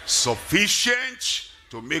sufficient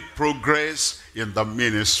to make progress in the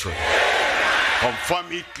ministry.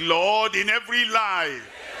 Confirm it, Lord, in every life.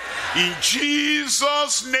 In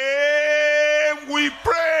Jesus' name we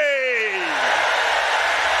pray.